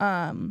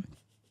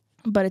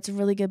 But it's a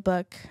really good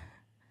book.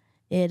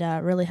 It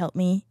really helped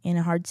me in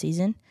a hard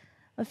season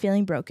of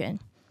feeling broken.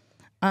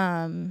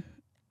 And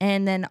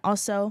then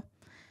also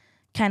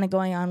kind of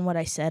going on what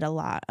I said a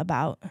lot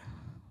about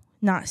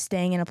not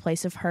staying in a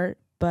place of hurt,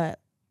 but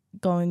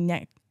going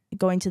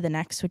to the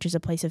next, which is a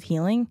place of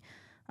healing,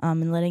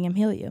 and letting him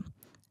heal you.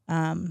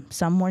 Psalm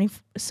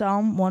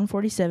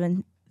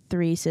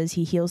 147:3 says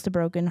he heals the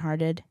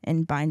brokenhearted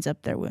and binds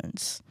up their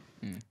wounds.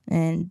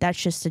 And that's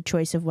just a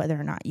choice of whether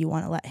or not you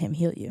want to let him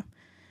heal you.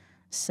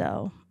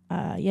 So,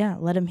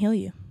 let him heal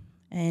you.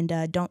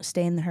 And don't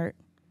stay in the hurt.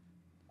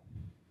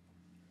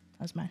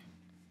 That was mine.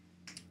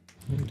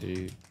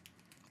 Indeed.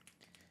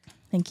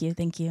 Thank you.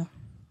 Thank you.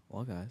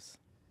 Well, guys,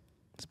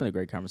 it's been a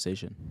great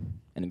conversation,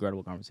 an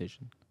incredible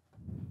conversation.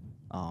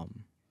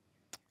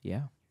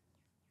 Yeah.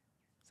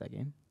 Is that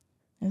game?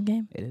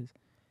 Okay. It is.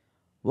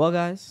 Well,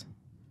 guys,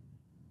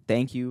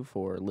 thank you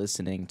for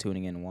listening,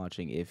 tuning in, and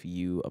watching. If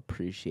you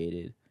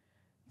appreciated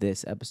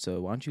this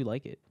episode, why don't you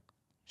like it,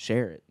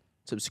 share it,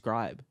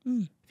 subscribe.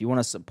 If you want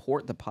to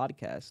support the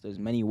podcast, there's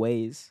many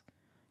ways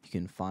you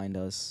can find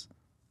us.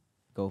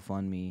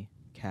 GoFundMe,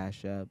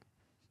 Cash App,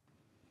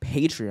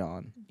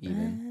 Patreon,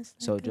 even.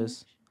 Best So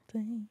just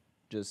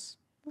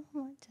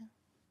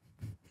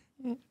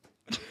Oh,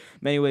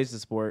 many ways to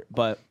support,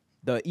 but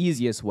the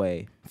easiest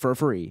way for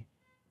free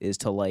is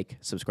to like,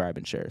 subscribe,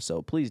 and share.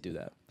 So please do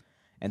that.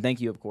 And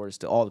thank you, of course,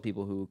 to all the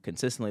people who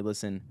consistently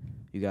listen.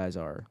 You guys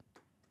are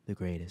the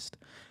greatest.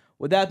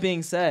 With that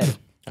being said,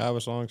 I have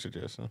a song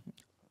suggestion.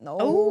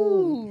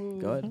 No.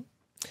 go ahead.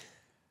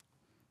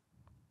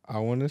 I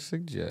want to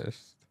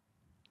suggest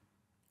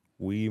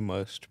 "We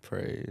Must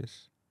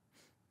Praise"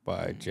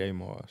 by J.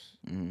 Moss.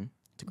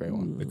 It's a great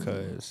one.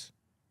 Because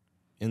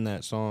in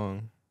that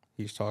song,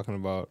 he's talking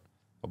about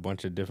a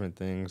bunch of different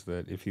things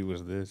that if he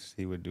was this,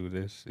 he would do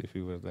this. If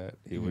he was that,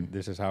 he would.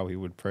 This is how he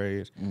would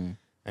praise.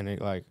 And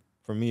it, like,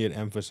 for me, it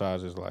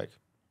emphasizes like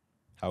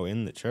how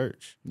in the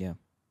church,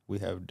 we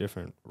have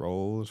different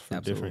roles for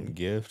different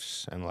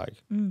gifts, and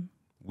like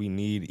we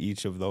need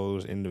each of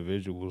those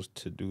individuals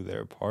to do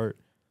their part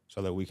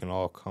so that we can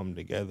all come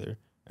together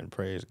and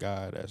praise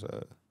God as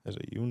a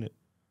unit.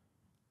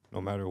 No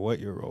matter what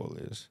your role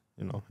is,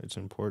 you know, it's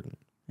important.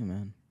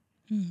 Amen.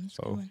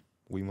 So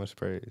we must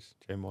praise.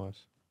 J.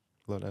 Moss.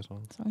 Love that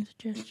song. Song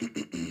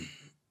suggestion.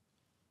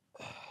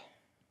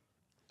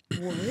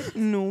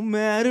 No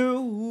matter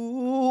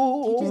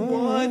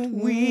what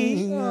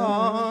we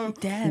are,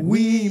 Dad.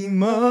 we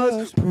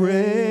must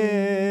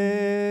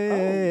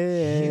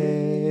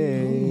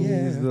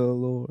praise the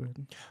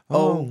Lord.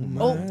 Oh,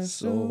 my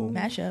soul.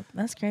 Mashup.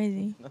 That's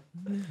crazy.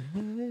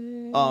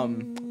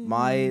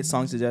 My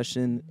song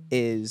suggestion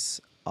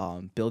is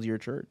 "Build Your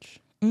Church."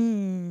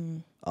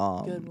 Good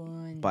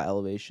one. By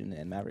Elevation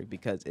and Maverick,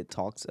 because it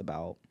talks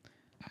about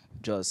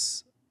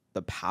just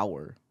the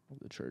power of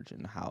the church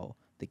and how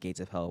the gates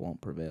of hell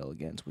won't prevail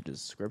against, which is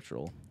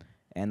scriptural,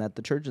 and that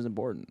the church is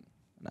important.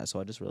 And so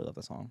I just really love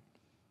the song.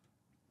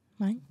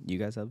 Mine? You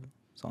guys have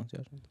song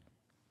suggestions?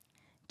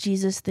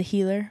 Jesus the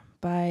Healer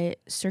by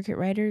Circuit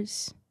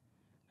Riders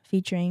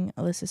featuring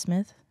Alyssa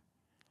Smith.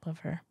 Love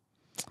her.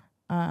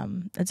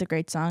 It's a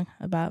great song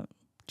about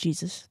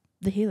Jesus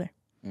the Healer.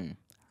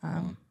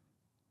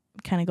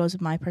 Kind of goes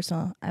with my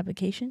personal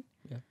application.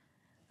 Yeah.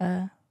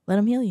 Let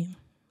him heal you.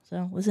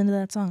 So listen to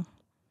that song.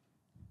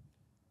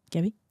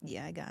 Gabby?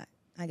 Yeah, I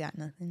got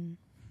nothing.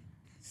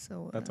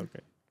 So That's okay.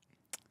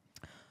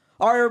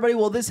 All right, everybody.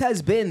 Well, this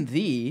has been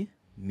the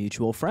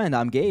Mutual Friend.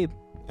 I'm Gabe.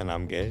 And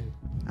I'm Gabe.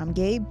 I'm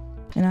Gabe.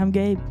 And I'm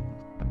Gabe.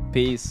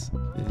 Peace.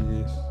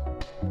 Peace.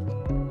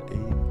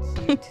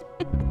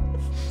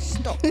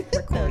 Stop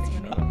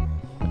recording.